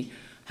community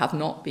have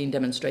not been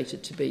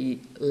demonstrated to be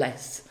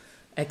less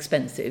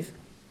expensive.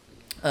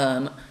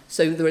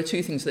 So there are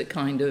two things that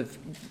kind of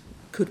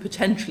could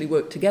potentially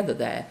work together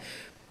there.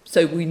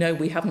 So we know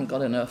we haven't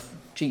got enough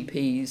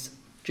GPs,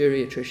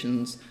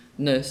 geriatricians,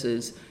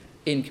 nurses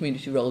in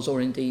community roles, or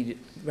indeed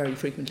very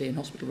frequently in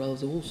hospital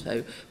roles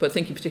also, but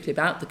thinking particularly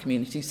about the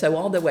community. So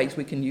are there ways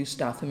we can use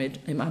staff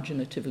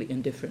imaginatively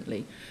and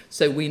differently?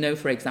 So we know,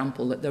 for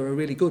example, that there are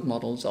really good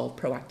models of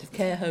proactive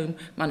care home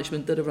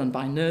management that are run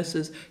by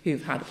nurses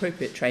who've had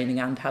appropriate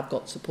training and have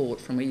got support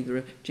from either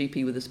a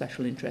GP with a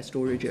special interest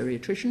or a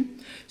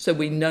geriatrician. So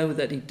we know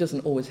that it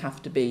doesn't always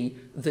have to be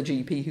the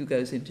GP who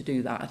goes in to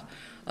do that.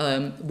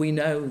 We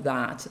know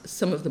that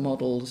some of the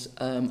models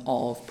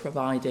of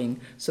providing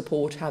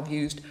support have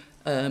used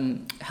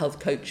health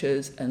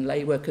coaches and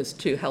lay workers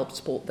to help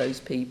support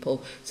those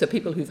people. So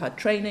people who've had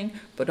training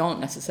but aren't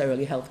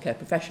necessarily healthcare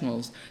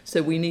professionals.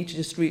 So we need to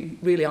just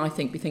really, I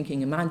think, be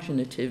thinking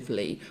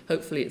imaginatively.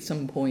 Hopefully at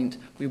some point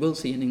we will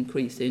see an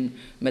increase in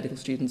medical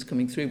students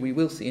coming through. We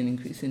will see an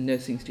increase in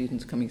nursing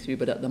students coming through.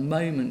 But at the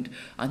moment,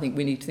 I think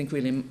we need to think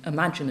really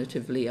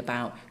imaginatively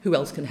about who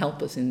else can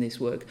help us in this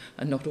work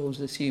and not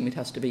always assume it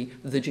has to be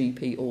the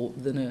GP or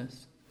the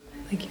nurse.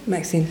 Thank you.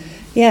 Maxine.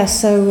 Yeah,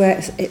 so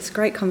it's a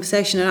great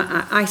conversation.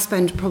 I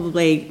spend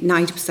probably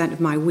 90% of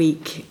my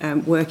week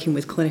working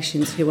with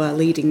clinicians who are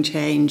leading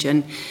change.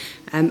 And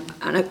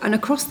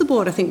across the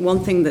board, I think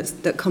one thing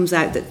that comes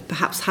out that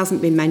perhaps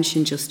hasn't been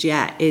mentioned just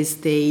yet is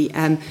the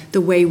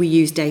way we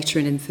use data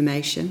and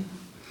information.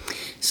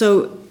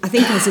 So I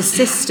think as a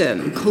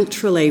system,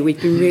 culturally, we've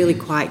been really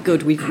quite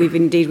good. We've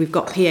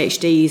got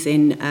PhDs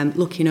in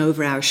looking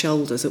over our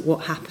shoulders at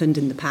what happened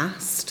in the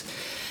past.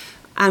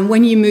 And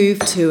when you move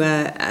to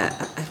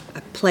a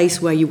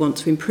place where you want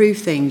to improve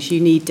things,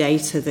 you need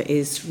data that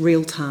is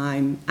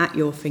real-time, at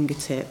your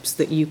fingertips,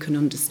 that you can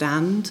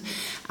understand.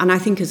 And I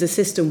think as a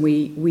system,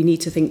 we need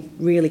to think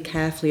really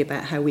carefully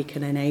about how we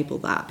can enable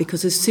that.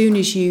 Because as soon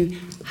as you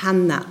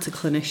hand that to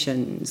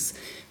clinicians,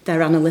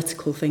 their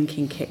analytical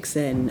thinking kicks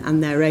in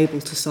and they're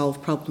able to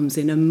solve problems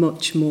in a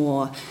much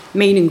more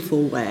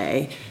meaningful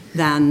way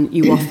than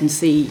you often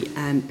see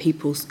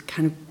people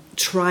kind of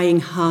trying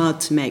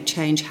hard to make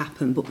change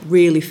happen, but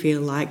really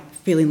feel like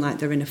feeling like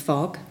they're in a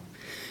fog.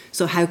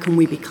 So how can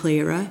we be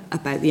clearer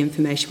about the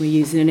information we're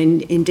using?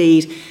 And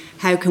indeed,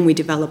 how can we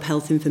develop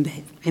health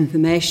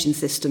information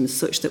systems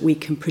such that we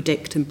can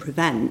predict and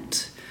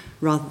prevent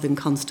rather than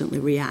constantly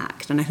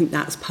react? And I think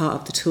that's part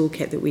of the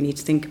toolkit that we need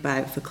to think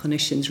about for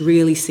clinicians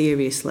really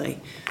seriously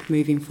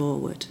moving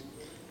forward.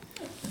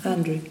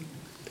 Andrew.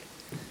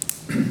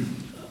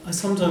 I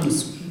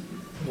sometimes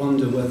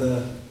wonder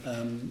whether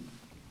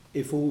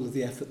if all of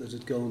the effort that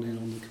had gone in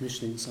on the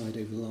commissioning side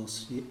over the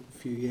last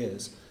few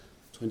years,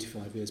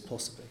 25 years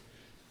possibly,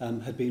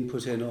 had been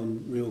put in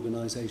on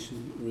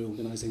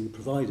reorganising the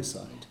provider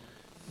side,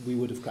 we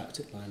would have cracked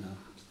it by now.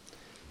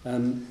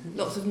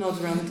 Lots of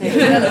nods around the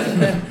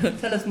table.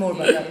 Tell us more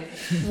about that.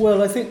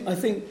 Well, I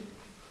think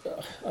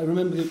I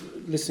remember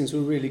listening to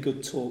a really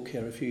good talk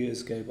here a few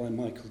years ago by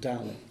Michael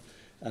Dowling,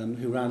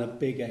 who ran a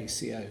big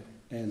ACO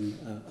in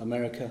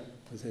America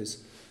with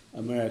his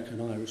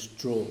American-Irish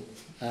drawl.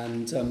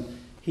 And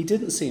he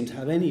didn't seem to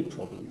have any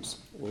problems,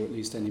 or at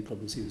least any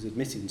problems he was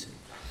admitting to,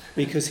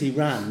 because he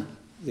ran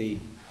the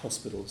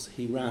hospitals,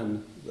 he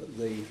ran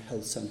the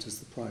health centres,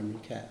 the primary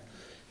care.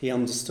 He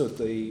understood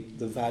the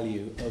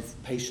value of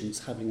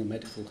patients having a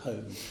medical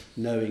home,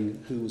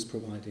 knowing who was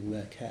providing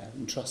their care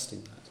and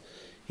trusting that.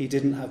 He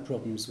didn't have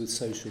problems with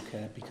social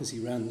care because he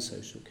ran the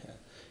social care.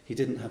 He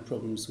didn't have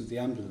problems with the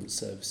ambulance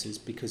services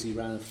because he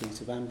ran a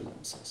fleet of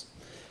ambulances.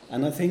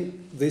 And I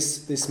think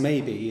this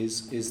maybe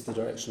is the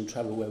direction of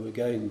travel where we're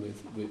going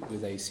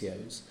with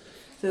ACOs.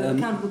 So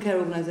accountable care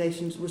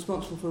organisations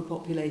responsible for a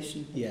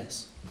population.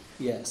 Yes.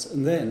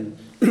 And then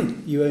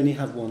you only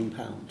have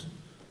 £1.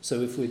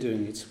 So if we're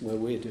doing it where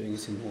we're doing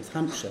it in North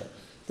Hampshire,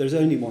 there's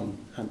only one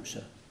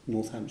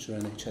North Hampshire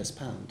NHS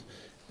pound.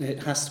 And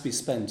it has to be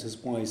spent as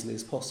wisely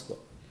as possible,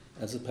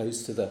 as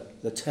opposed to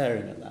the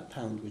tearing at that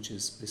pound, which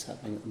is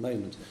happening at the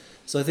moment.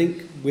 So I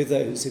think with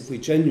those, if we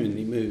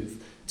genuinely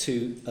move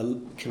to a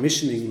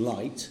commissioning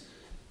light,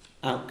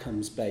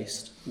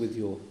 outcomes-based with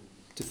your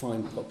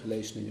defined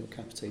population in your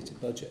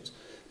capitated budget.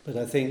 But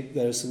I think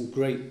there is some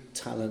great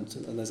talent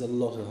and there's a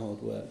lot of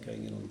hard work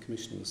going in on the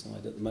commissioning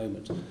side at the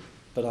moment.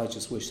 But I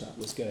just wish that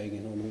was going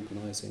in on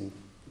organising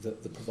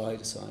the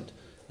provider side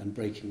and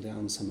breaking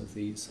down some of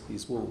these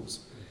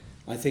walls.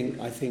 I think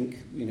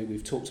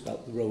we've talked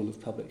about the role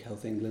of Public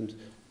Health England.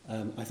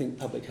 I think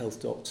public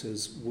health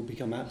doctors will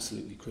become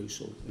absolutely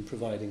crucial in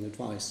providing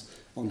advice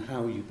on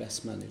how you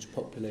best manage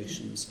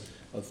populations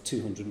of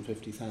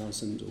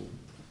 250,000 or,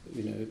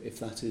 if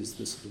that is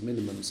the sort of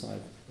minimum size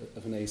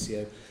of an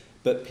ACO.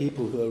 But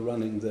people who are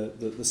running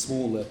the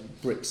smaller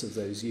bricks of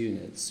those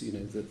units,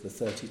 the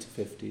 30 to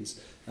 50s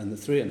and the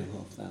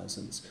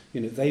 3,500s,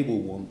 they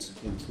will want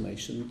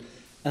information.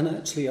 And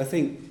actually, I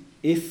think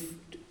if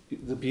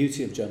the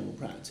beauty of general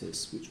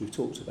practice, which we've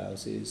talked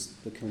about, is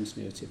the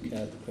continuity of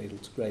care, the cradle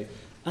to grave.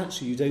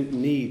 Actually, you don't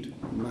need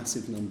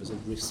massive numbers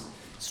of risk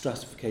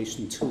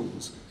stratification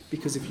tools,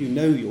 because if you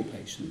know your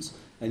patients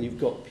and you've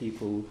got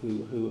people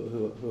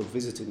who are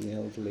visiting the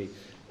elderly,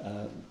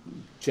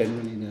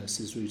 generally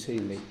nurses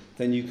routinely,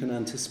 then you can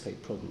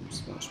anticipate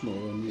problems much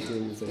more and you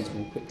deal with those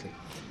more quickly.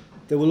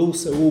 There will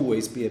also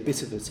always be a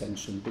bit of a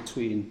tension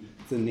between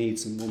the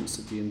needs and wants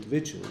of the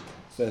individual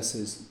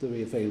versus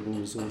the available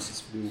resources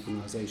for the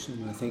organisation.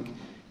 And I think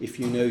if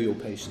you know your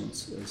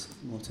patients, as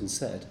Martin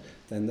said,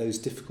 then those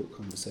difficult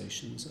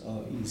conversations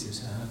are easier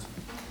to have.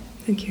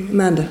 Thank you.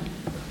 Amanda.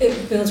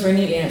 It builds very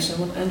neatly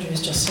actually on what Andrew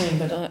was just saying,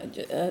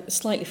 but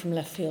slightly from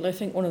left field. I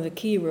think one of the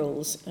key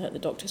roles that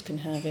doctors can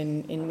have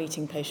in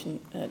meeting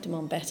patient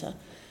demand better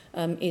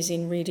is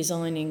in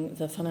redesigning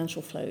the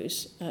financial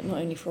flows, not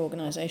only for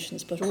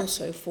organisations but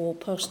also for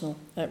personal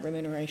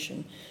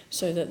remuneration,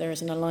 so that there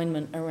is an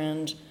alignment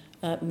around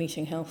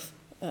meeting health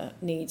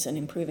needs and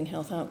improving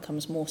health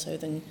outcomes more so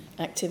than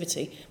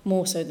activity,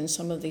 more so than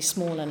some of the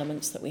small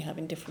elements that we have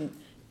in different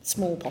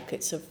small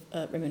pockets of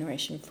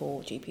remuneration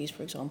for GPs,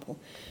 for example.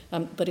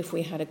 But if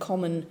we had a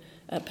common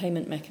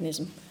payment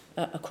mechanism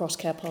across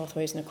care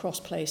pathways and across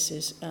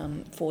places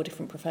for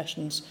different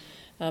professions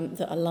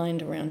that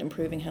aligned around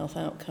improving health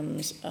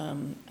outcomes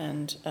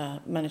and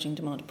managing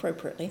demand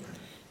appropriately,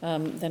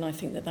 then I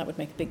think that would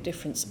make a big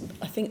difference.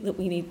 I think that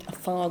we need a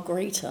far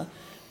greater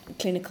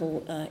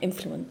clinical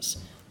influence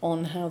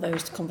on how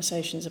those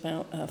conversations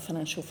about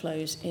financial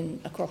flows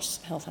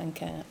across health and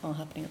care are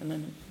happening at the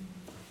moment.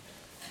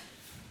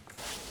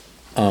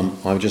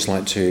 I would just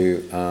like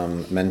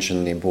to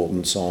mention the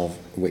importance of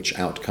which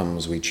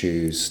outcomes we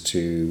choose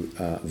to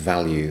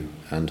value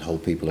and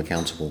hold people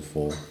accountable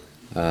for.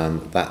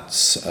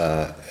 That's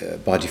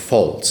by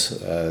default,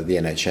 the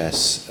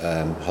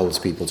NHS holds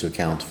people to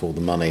account for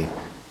the money,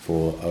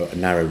 for a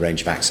narrow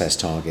range of access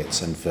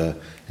targets, and for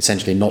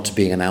essentially not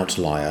being an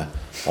outlier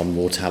on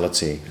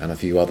mortality and a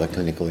few other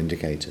clinical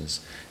indicators.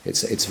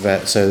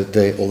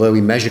 Although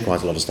we measure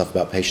quite a lot of stuff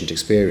about patient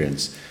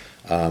experience,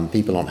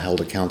 people aren't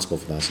held accountable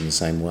for that in the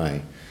same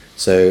way.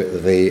 So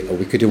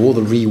we could do all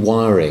the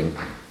rewiring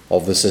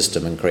of the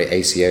system and create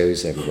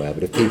ACOs everywhere,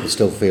 but if people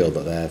still feel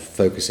that they're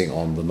focusing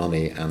on the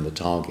money and the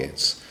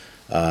targets,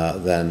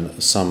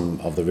 then some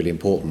of the really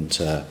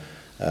important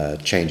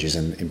changes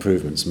and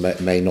improvements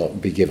may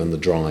not be given the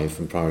drive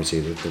and priority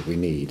that we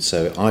need.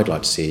 So I'd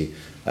like to see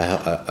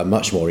a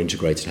much more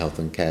integrated health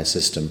and care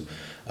system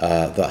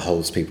that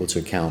holds people to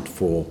account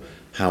for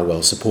how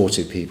well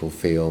supported people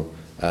feel,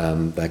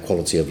 their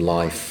quality of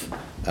life,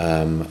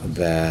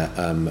 their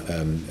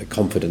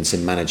confidence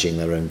in managing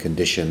their own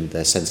condition,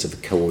 their sense of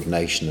the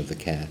coordination of the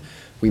care.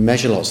 We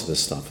measure lots of this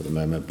stuff at the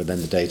moment, but then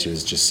the data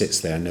just sits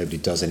there and nobody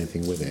does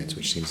anything with it,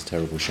 which seems a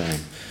terrible shame.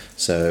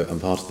 So,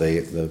 and part of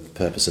the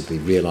purpose of the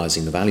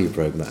Realising the Value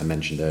programme that I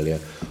mentioned earlier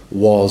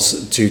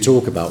was to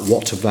talk about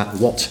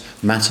what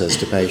matters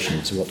to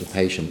patients, what do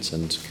patients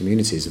and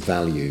communities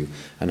value,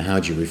 and how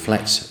do you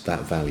reflect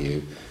that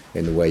value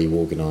in the way you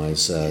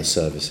organise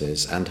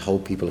services and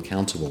hold people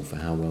accountable for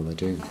how well they're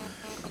doing.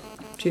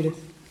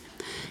 Judith?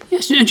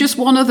 Yes, and just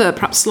one other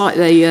perhaps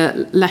slightly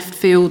left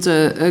field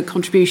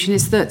contribution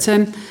is that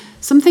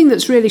something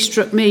that's really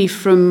struck me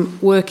from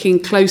working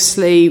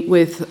closely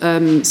with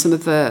some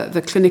of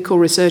the clinical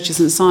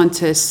researchers and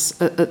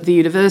scientists at the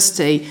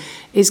university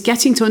is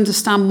getting to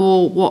understand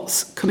more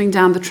what's coming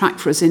down the track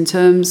for us in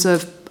terms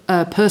of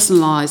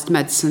personalised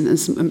medicine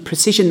and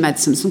precision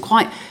medicine, some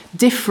quite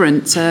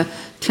different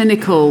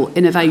clinical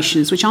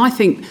innovations, which I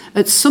think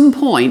at some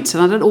point,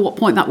 and I don't know what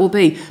point that will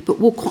be, but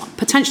will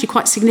potentially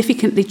quite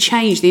significantly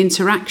change the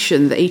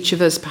interaction that each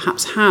of us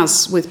perhaps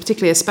has with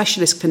particularly a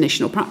specialist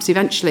clinician or perhaps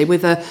eventually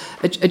with a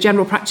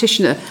general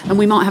practitioner. And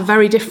we might have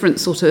very different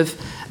sort of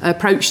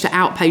approach to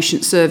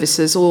outpatient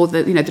services, or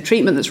the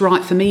treatment that's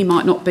right for me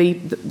might not be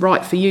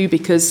right for you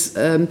because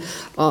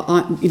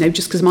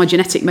just because of my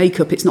genetic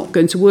makeup it's not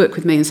going to work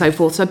with me and so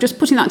forth. So I'm just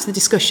putting that into the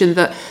discussion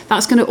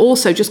that's going to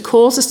also just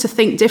cause us to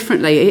think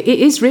differently. It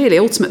is really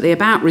ultimately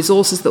about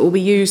resources that will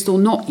be used or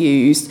not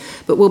used,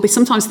 but we'll be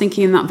sometimes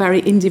thinking in that very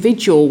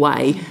individual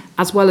way,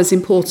 as well as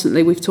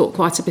importantly we've talked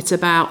quite a bit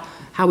about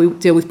how we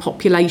deal with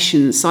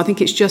populations. So I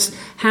think it's just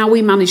how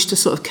we manage to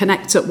sort of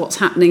connect up what's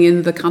happening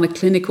in the kind of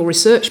clinical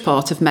research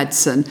part of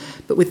medicine,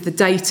 but with the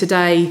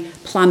day-to-day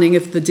planning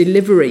of the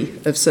delivery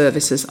of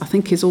services, I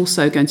think is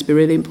also going to be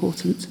really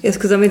important. Yes,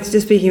 because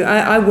just speaking,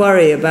 I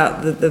worry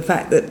about the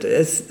fact that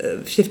as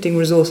shifting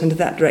resource into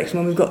that direction,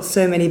 when we've got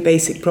so many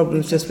basic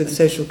problems just with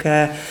social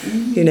care,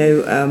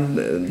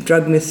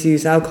 drug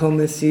misuse, alcohol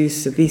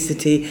misuse,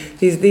 obesity,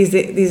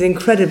 these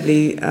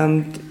incredibly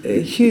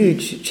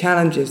huge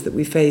challenges that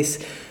we face,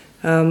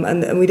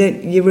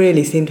 and you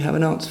really seem to have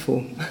an answer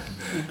for.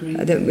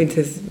 I don't mean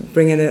to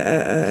bring in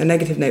a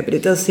negative note, but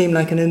it does seem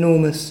like an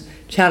enormous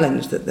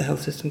challenge that the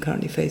health system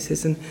currently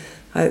faces, and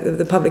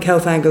the public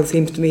health angle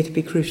seems to me to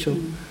be crucial.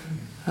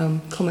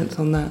 Comments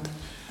on that?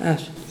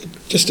 Ash?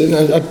 Just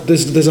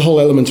there's a whole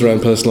element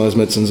around personalised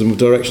medicines and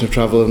direction of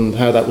travel and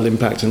how that will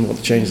impact and what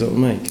the changes that will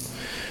make.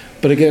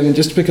 But again,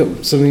 just to pick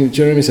up something that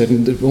Jeremy said,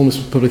 and the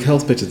almost public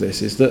health bit of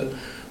this, is that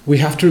we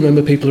have to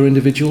remember people are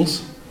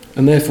individuals,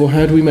 and therefore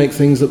how do we make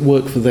things that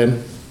work for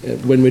them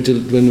when we're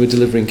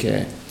delivering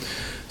care?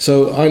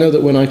 So I know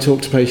that when I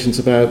talk to patients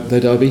about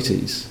their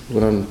diabetes,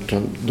 when I'm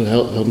trying to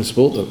help them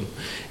support them,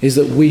 is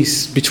that we,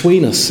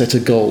 between us, set a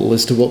goal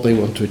as to what they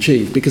want to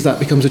achieve, because that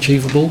becomes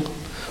achievable,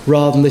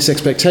 rather than this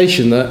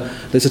expectation that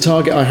there's a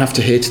target I have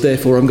to hit,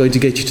 therefore I'm going to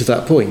get you to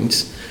that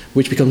point,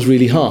 which becomes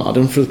really hard,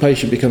 and for the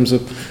patient becomes a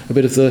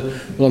bit of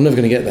well, I'm never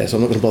going to get there, so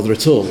I'm not going to bother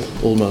at all,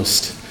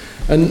 almost.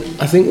 And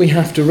I think we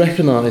have to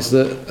recognise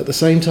that at the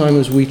same time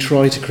as we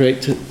try to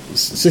create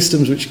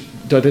systems which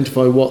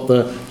identify what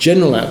the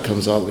general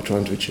outcomes are that we're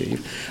trying to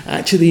achieve,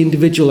 actually the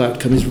individual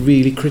outcome is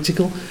really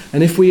critical.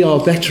 And if we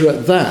are better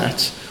at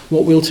that,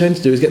 what we'll tend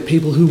to do is get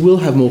people who will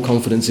have more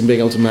confidence in being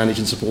able to manage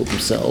and support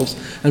themselves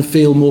and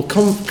feel more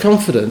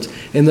confident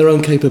in their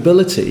own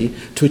capability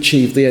to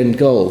achieve the end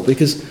goal.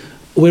 Because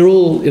we're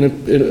all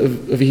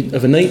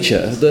of a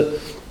nature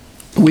that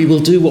we will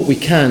do what we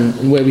can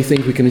and where we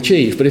think we can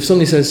achieve. But if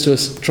somebody says to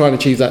us, try and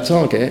achieve that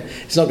target,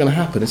 it's not going to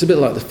happen. It's a bit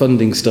like the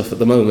funding stuff at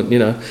the moment,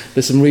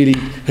 There's some really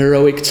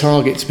heroic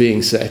targets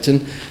being set,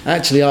 and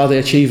actually are they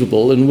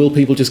achievable? And will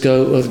people just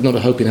go, well, not a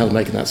hope in hell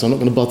making that, so I'm not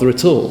going to bother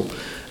at all?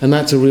 And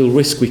that's a real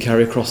risk we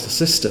carry across the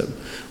system.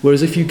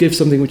 Whereas if you give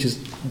something which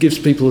gives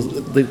people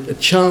a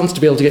chance to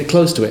be able to get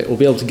close to it or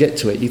be able to get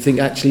to it, you think,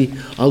 actually,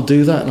 I'll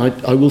do that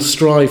and I will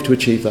strive to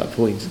achieve that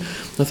point.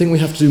 I think we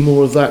have to do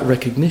more of that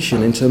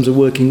recognition in terms of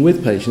working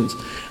with patients,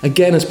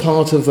 again, as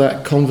part of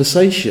that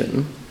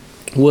conversation,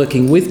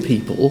 working with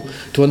people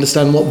to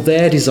understand what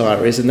their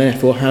desire is, and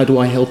therefore how do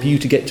I help you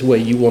to get to where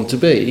you want to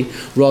be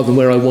rather than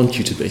where I want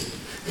you to be.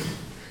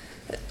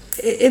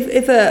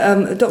 If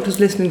a doctor's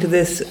listening to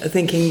this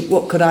thinking,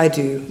 what could I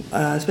do,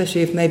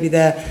 especially if maybe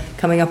they're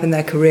coming up in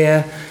their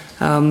career,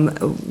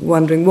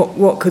 wondering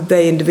what could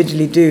they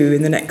individually do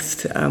in the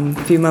next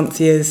few months,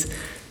 years,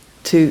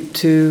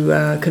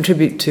 to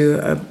contribute to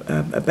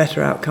a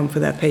better outcome for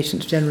their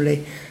patients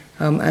generally,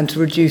 and to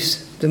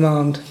reduce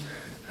demand,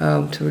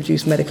 to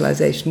reduce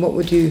medicalisation, what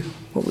would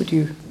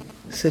you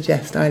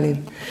suggest,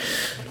 Eileen?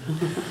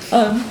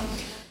 I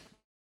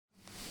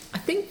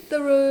think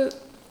there are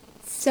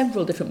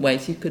several different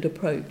ways you could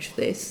approach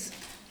this.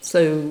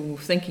 So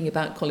thinking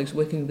about colleagues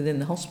working within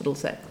the hospital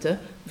sector,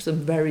 some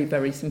very,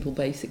 very simple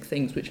basic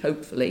things which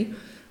hopefully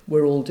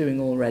we're all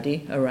doing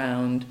already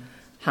around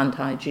hand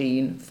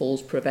hygiene,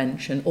 falls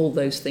prevention, all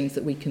those things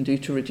that we can do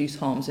to reduce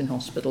harms in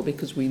hospital,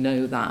 because we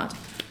know that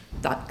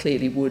that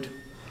clearly would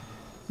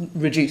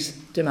reduce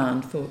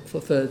demand for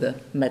further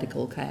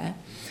medical care.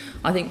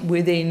 I think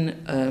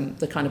within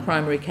the kind of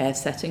primary care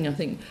setting, I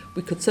think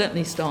we could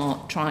certainly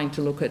start trying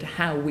to look at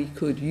how we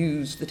could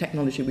use the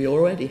technology we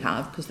already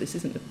have, because this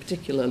isn't a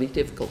particularly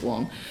difficult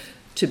one,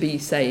 to be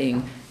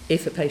saying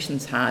if a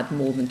patient's had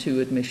more than 2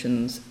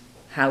 admissions,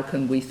 how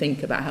can we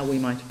think about how we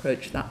might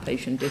approach that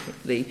patient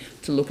differently,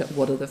 to look at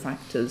what are the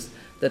factors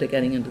that are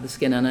getting under the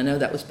skin. And I know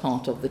that was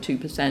part of the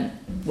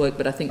 2% work,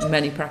 but I think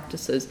many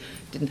practices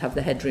didn't have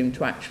the headroom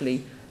to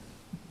actually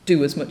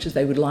do as much as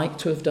they would like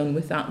to have done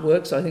with that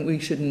work. So I think we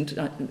shouldn't,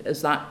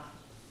 as that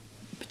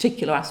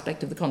particular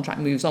aspect of the contract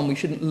moves on, we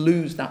shouldn't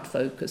lose that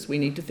focus. We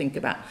need to think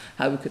about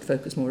how we could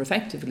focus more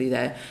effectively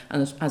there.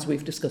 And as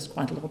we've discussed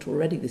quite a lot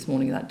already this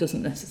morning, that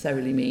doesn't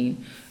necessarily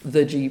mean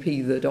the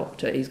GP, the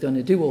doctor, is going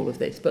to do all of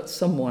this, but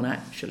someone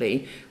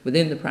actually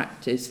within the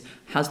practice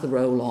has the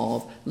role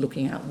of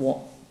looking at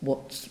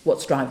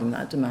what's driving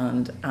that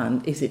demand,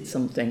 and is it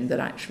something that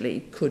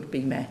actually could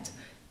be met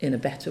in a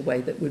better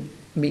way that would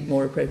meet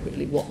more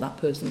appropriately what that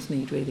person's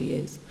need really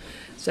is.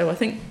 So I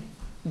think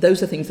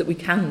those are things that we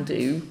can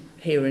do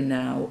here and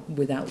now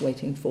without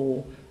waiting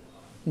for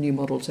new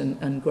models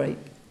and great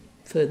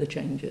further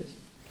changes.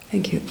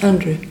 Thank you.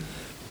 Andrew?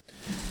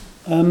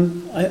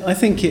 I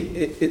think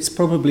it's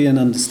probably an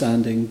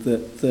understanding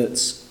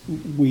that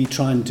we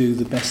try and do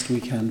the best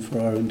we can for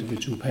our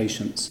individual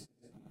patients.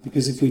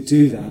 Because if we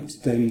do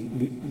that,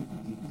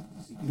 then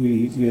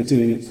we are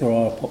doing it for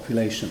our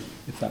population,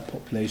 if that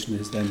population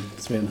is then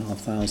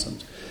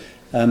 3,500.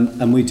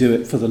 And we do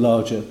it for the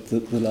larger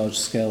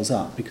scales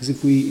up. Because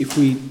if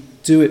we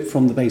do it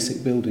from the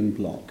basic building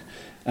block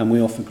and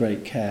we offer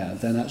great care,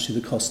 then actually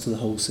the cost to the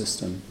whole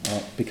system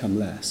become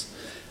less.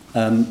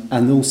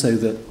 And also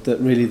that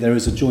really there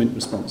is a joint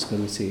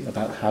responsibility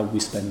about how we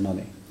spend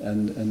money.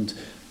 And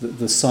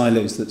the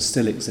silos that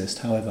still exist,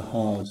 however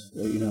hard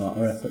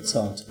our efforts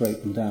are to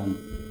break them down,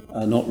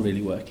 are not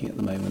really working at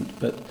the moment.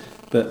 But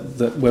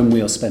that when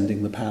we are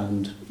spending the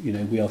pound,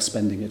 we are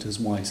spending it as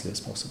wisely as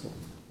possible.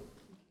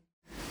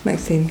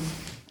 Maxine?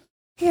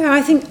 Yeah,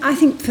 I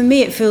think for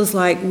me it feels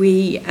like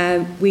we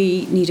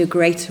need a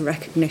greater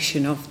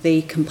recognition of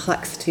the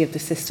complexity of the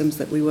systems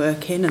that we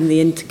work in and the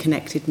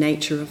interconnected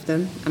nature of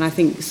them. And I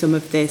think some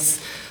of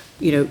this,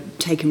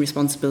 taking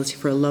responsibility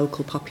for a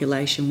local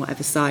population,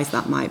 whatever size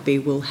that might be,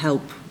 will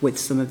help with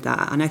some of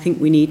that. And I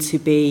think we need to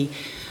be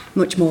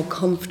much more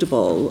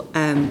comfortable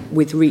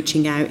with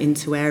reaching out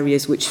into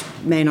areas which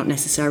may not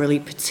necessarily,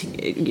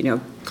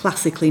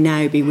 classically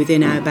now be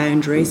within our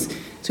boundaries.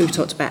 So we've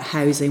talked about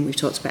housing, we've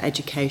talked about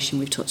education,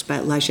 we've talked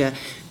about leisure.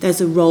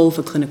 There's a role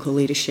for clinical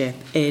leadership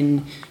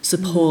in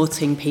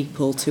supporting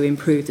people to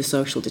improve the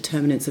social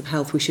determinants of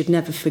health. We should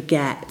never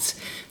forget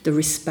the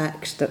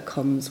respect that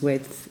comes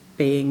with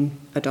being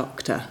a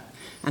doctor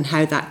and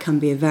how that can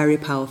be a very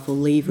powerful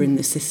lever in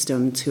the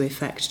system to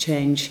effect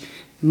change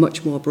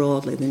much more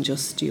broadly than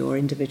just your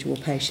individual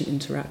patient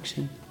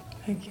interaction.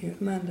 Thank you.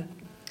 Amanda?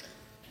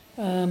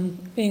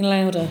 Being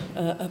louder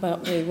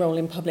about the role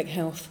in public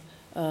health.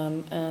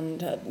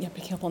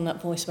 Picking up on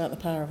that voice about the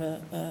power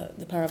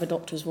of a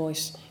doctor's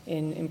voice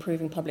in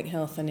improving public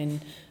health and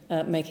in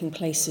making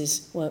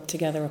places work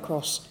together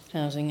across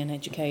housing and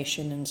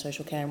education and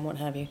social care and what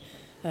have you,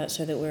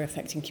 so that we're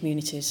affecting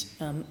communities,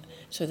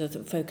 so that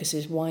the focus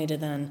is wider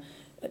than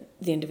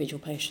the individual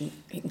patient.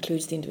 It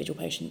includes the individual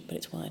patient, but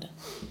it's wider.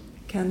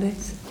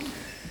 Candice?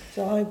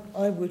 So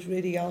I would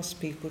really ask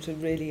people to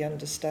really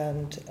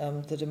understand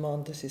the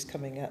demand that is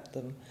coming at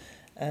them,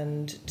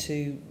 and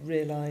to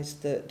realise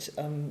that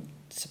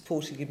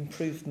supporting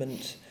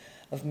improvement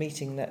of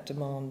meeting that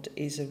demand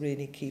is a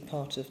really key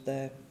part of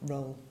their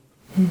role.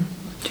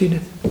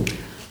 Judith?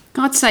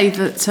 I'd say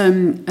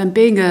that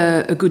being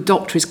a good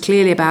doctor is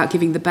clearly about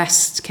giving the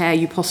best care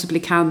you possibly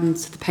can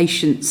to the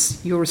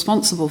patients you're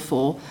responsible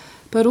for,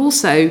 but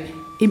also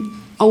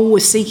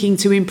always seeking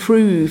to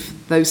improve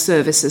those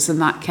services, and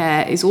that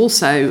care is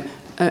also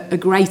a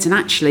great and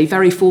actually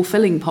very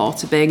fulfilling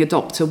part of being a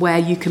doctor, where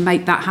you can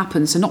make that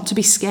happen. So not to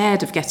be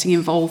scared of getting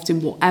involved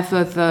in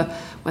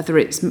whether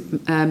it's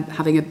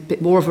having a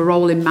bit more of a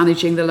role in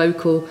managing the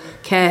local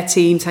care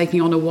team,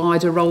 taking on a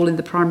wider role in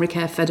the Primary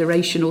Care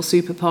Federation or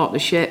Super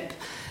Partnership,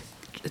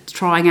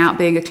 trying out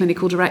being a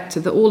clinical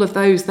director, that all of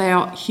those, they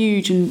are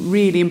huge and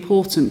really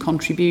important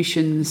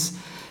contributions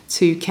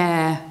to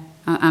care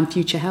and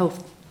future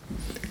health.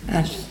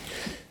 Ash?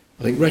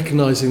 I think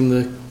recognising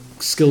the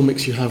skill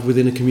mix you have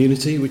within a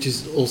community, which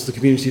is also the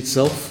community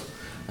itself,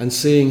 and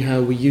seeing how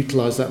we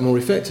utilise that more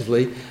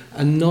effectively,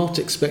 and not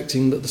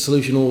expecting that the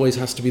solution always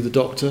has to be the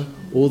doctor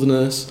or the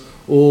nurse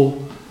or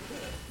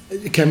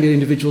it can be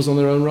individuals on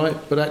their own right,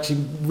 but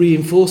actually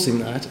reinforcing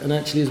that, and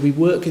actually as we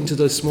work into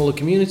those smaller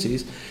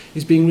communities,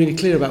 is being really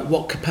clear about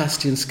what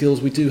capacity and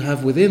skills we do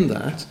have within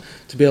that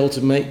to be able to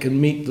make and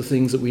meet the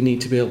things that we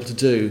need to be able to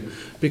do.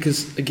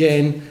 Because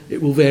again,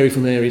 it will vary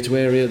from area to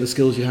area, the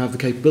skills you have, the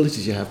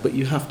capabilities you have, but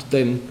you have to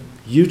then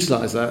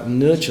utilise that and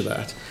nurture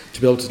that to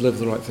be able to deliver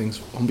the right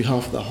things on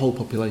behalf of the whole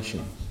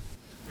population.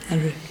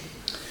 Andrew?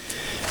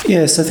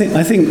 Yes, I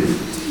think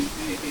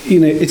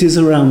it is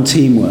around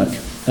teamwork.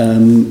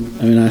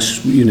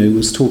 Ash,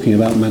 was talking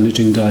about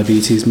managing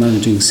diabetes,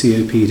 managing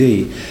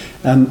COPD.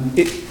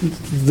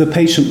 The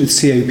patient with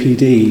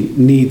COPD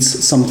needs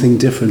something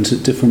different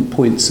at different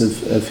points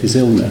of his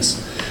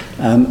illness.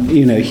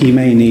 He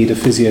may need a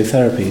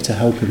physiotherapy to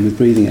help him with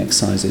breathing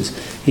exercises.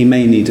 He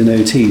may need an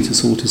OT to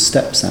sort his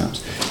steps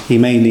out. He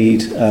may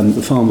need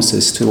the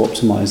pharmacist to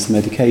optimise the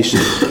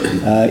medication.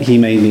 He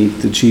may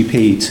need the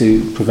GP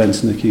to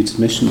prevent an acute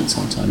admission at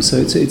some time. So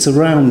it's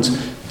around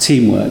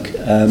teamwork.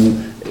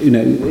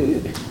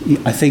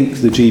 I think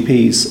the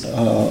GPs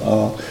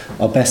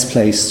are best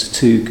placed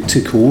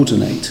to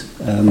coordinate.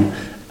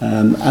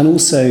 And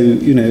also,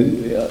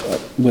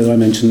 whether I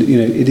mentioned,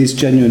 it is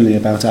genuinely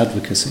about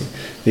advocacy,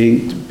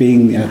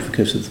 being the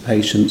advocate of the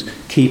patient,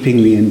 keeping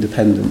the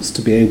independence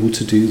to be able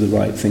to do the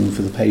right thing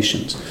for the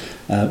patient,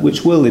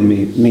 which will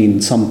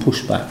mean some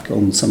pushback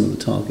on some of the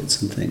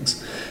targets and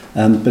things.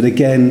 But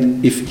again,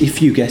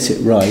 if you get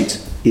it right,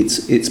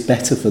 it's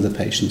better for the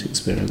patient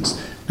experience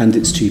and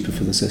it's cheaper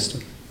for the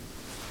system.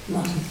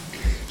 Martin?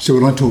 So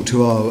when I talk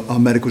to our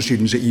medical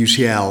students at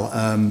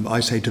UCL, I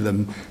say to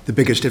them, the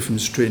biggest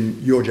difference between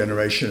your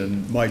generation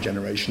and my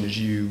generation is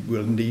you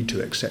will need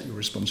to accept your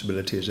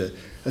responsibility as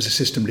a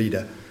system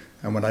leader.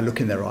 And when I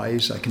look in their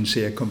eyes, I can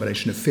see a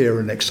combination of fear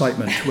and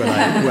excitement when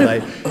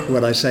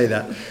I say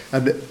that.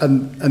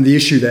 And the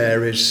issue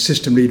there is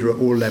system leader at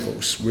all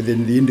levels.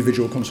 Within the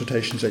individual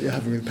consultations that you're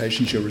having with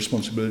patients, your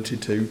responsibility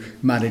to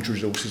manage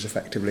resources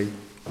effectively,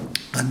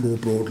 and more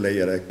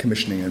broadly at a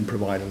commissioning and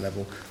provider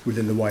level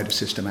within the wider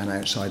system and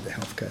outside the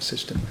healthcare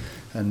system.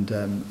 And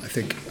I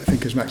think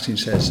as Maxine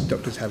says,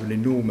 doctors have an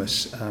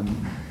enormous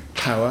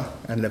power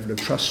and level of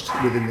trust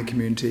within the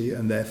community,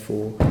 and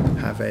therefore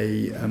have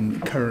a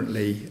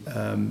currently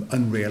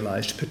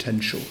unrealised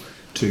potential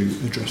to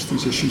address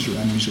these issues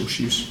around resource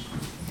use.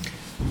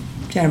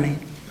 Jeremy?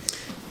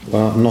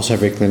 Well, not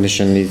every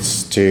clinician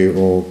needs to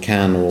or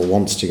can or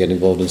wants to get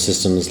involved in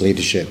systems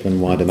leadership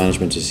and wider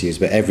management issues,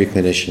 but every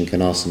clinician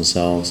can ask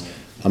themselves,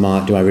 do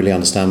I really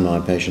understand my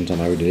patient? Am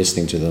I really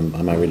listening to them?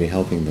 Am I really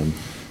helping them?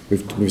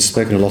 We've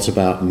spoken a lot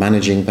about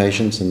managing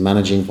patients and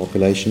managing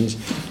populations.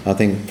 I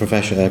think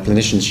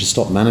clinicians should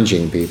stop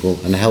managing people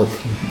and help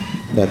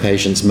their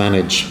patients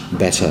manage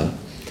better.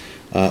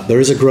 There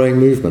is a growing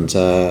movement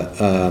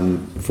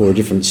for a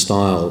different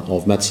style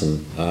of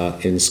medicine.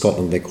 In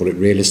Scotland, they call it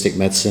realistic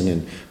medicine.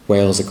 In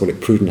Wales, they call it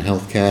prudent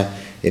healthcare.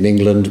 In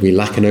England, we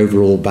lack an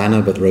overall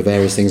banner, but there are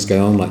various things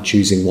going on, like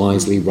choosing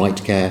wisely,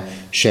 right care,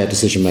 shared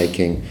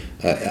decision-making.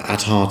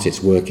 At heart,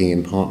 it's working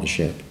in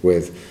partnership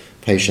with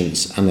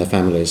patients and their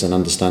families and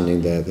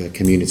understanding the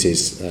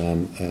communities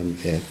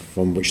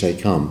from which they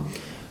come,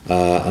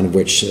 and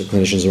which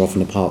clinicians are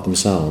often a part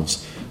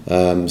themselves.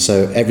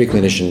 So every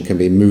clinician can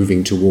be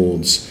moving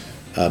towards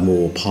a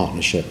more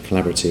partnership,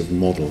 collaborative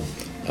model,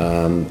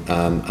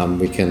 and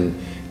we can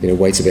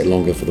wait a bit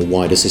longer for the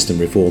wider system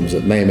reforms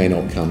that may or may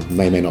not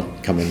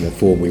come in the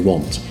form we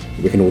want.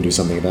 We can all do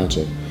something about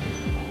it.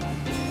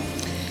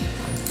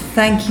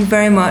 Thank you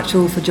very much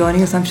all for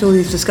joining us. I'm sure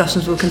these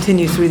discussions will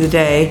continue through the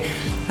day.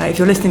 If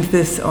you're listening to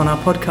this on our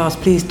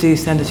podcast, please do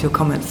send us your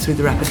comments through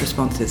the rapid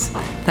responses.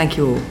 Thank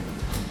you all.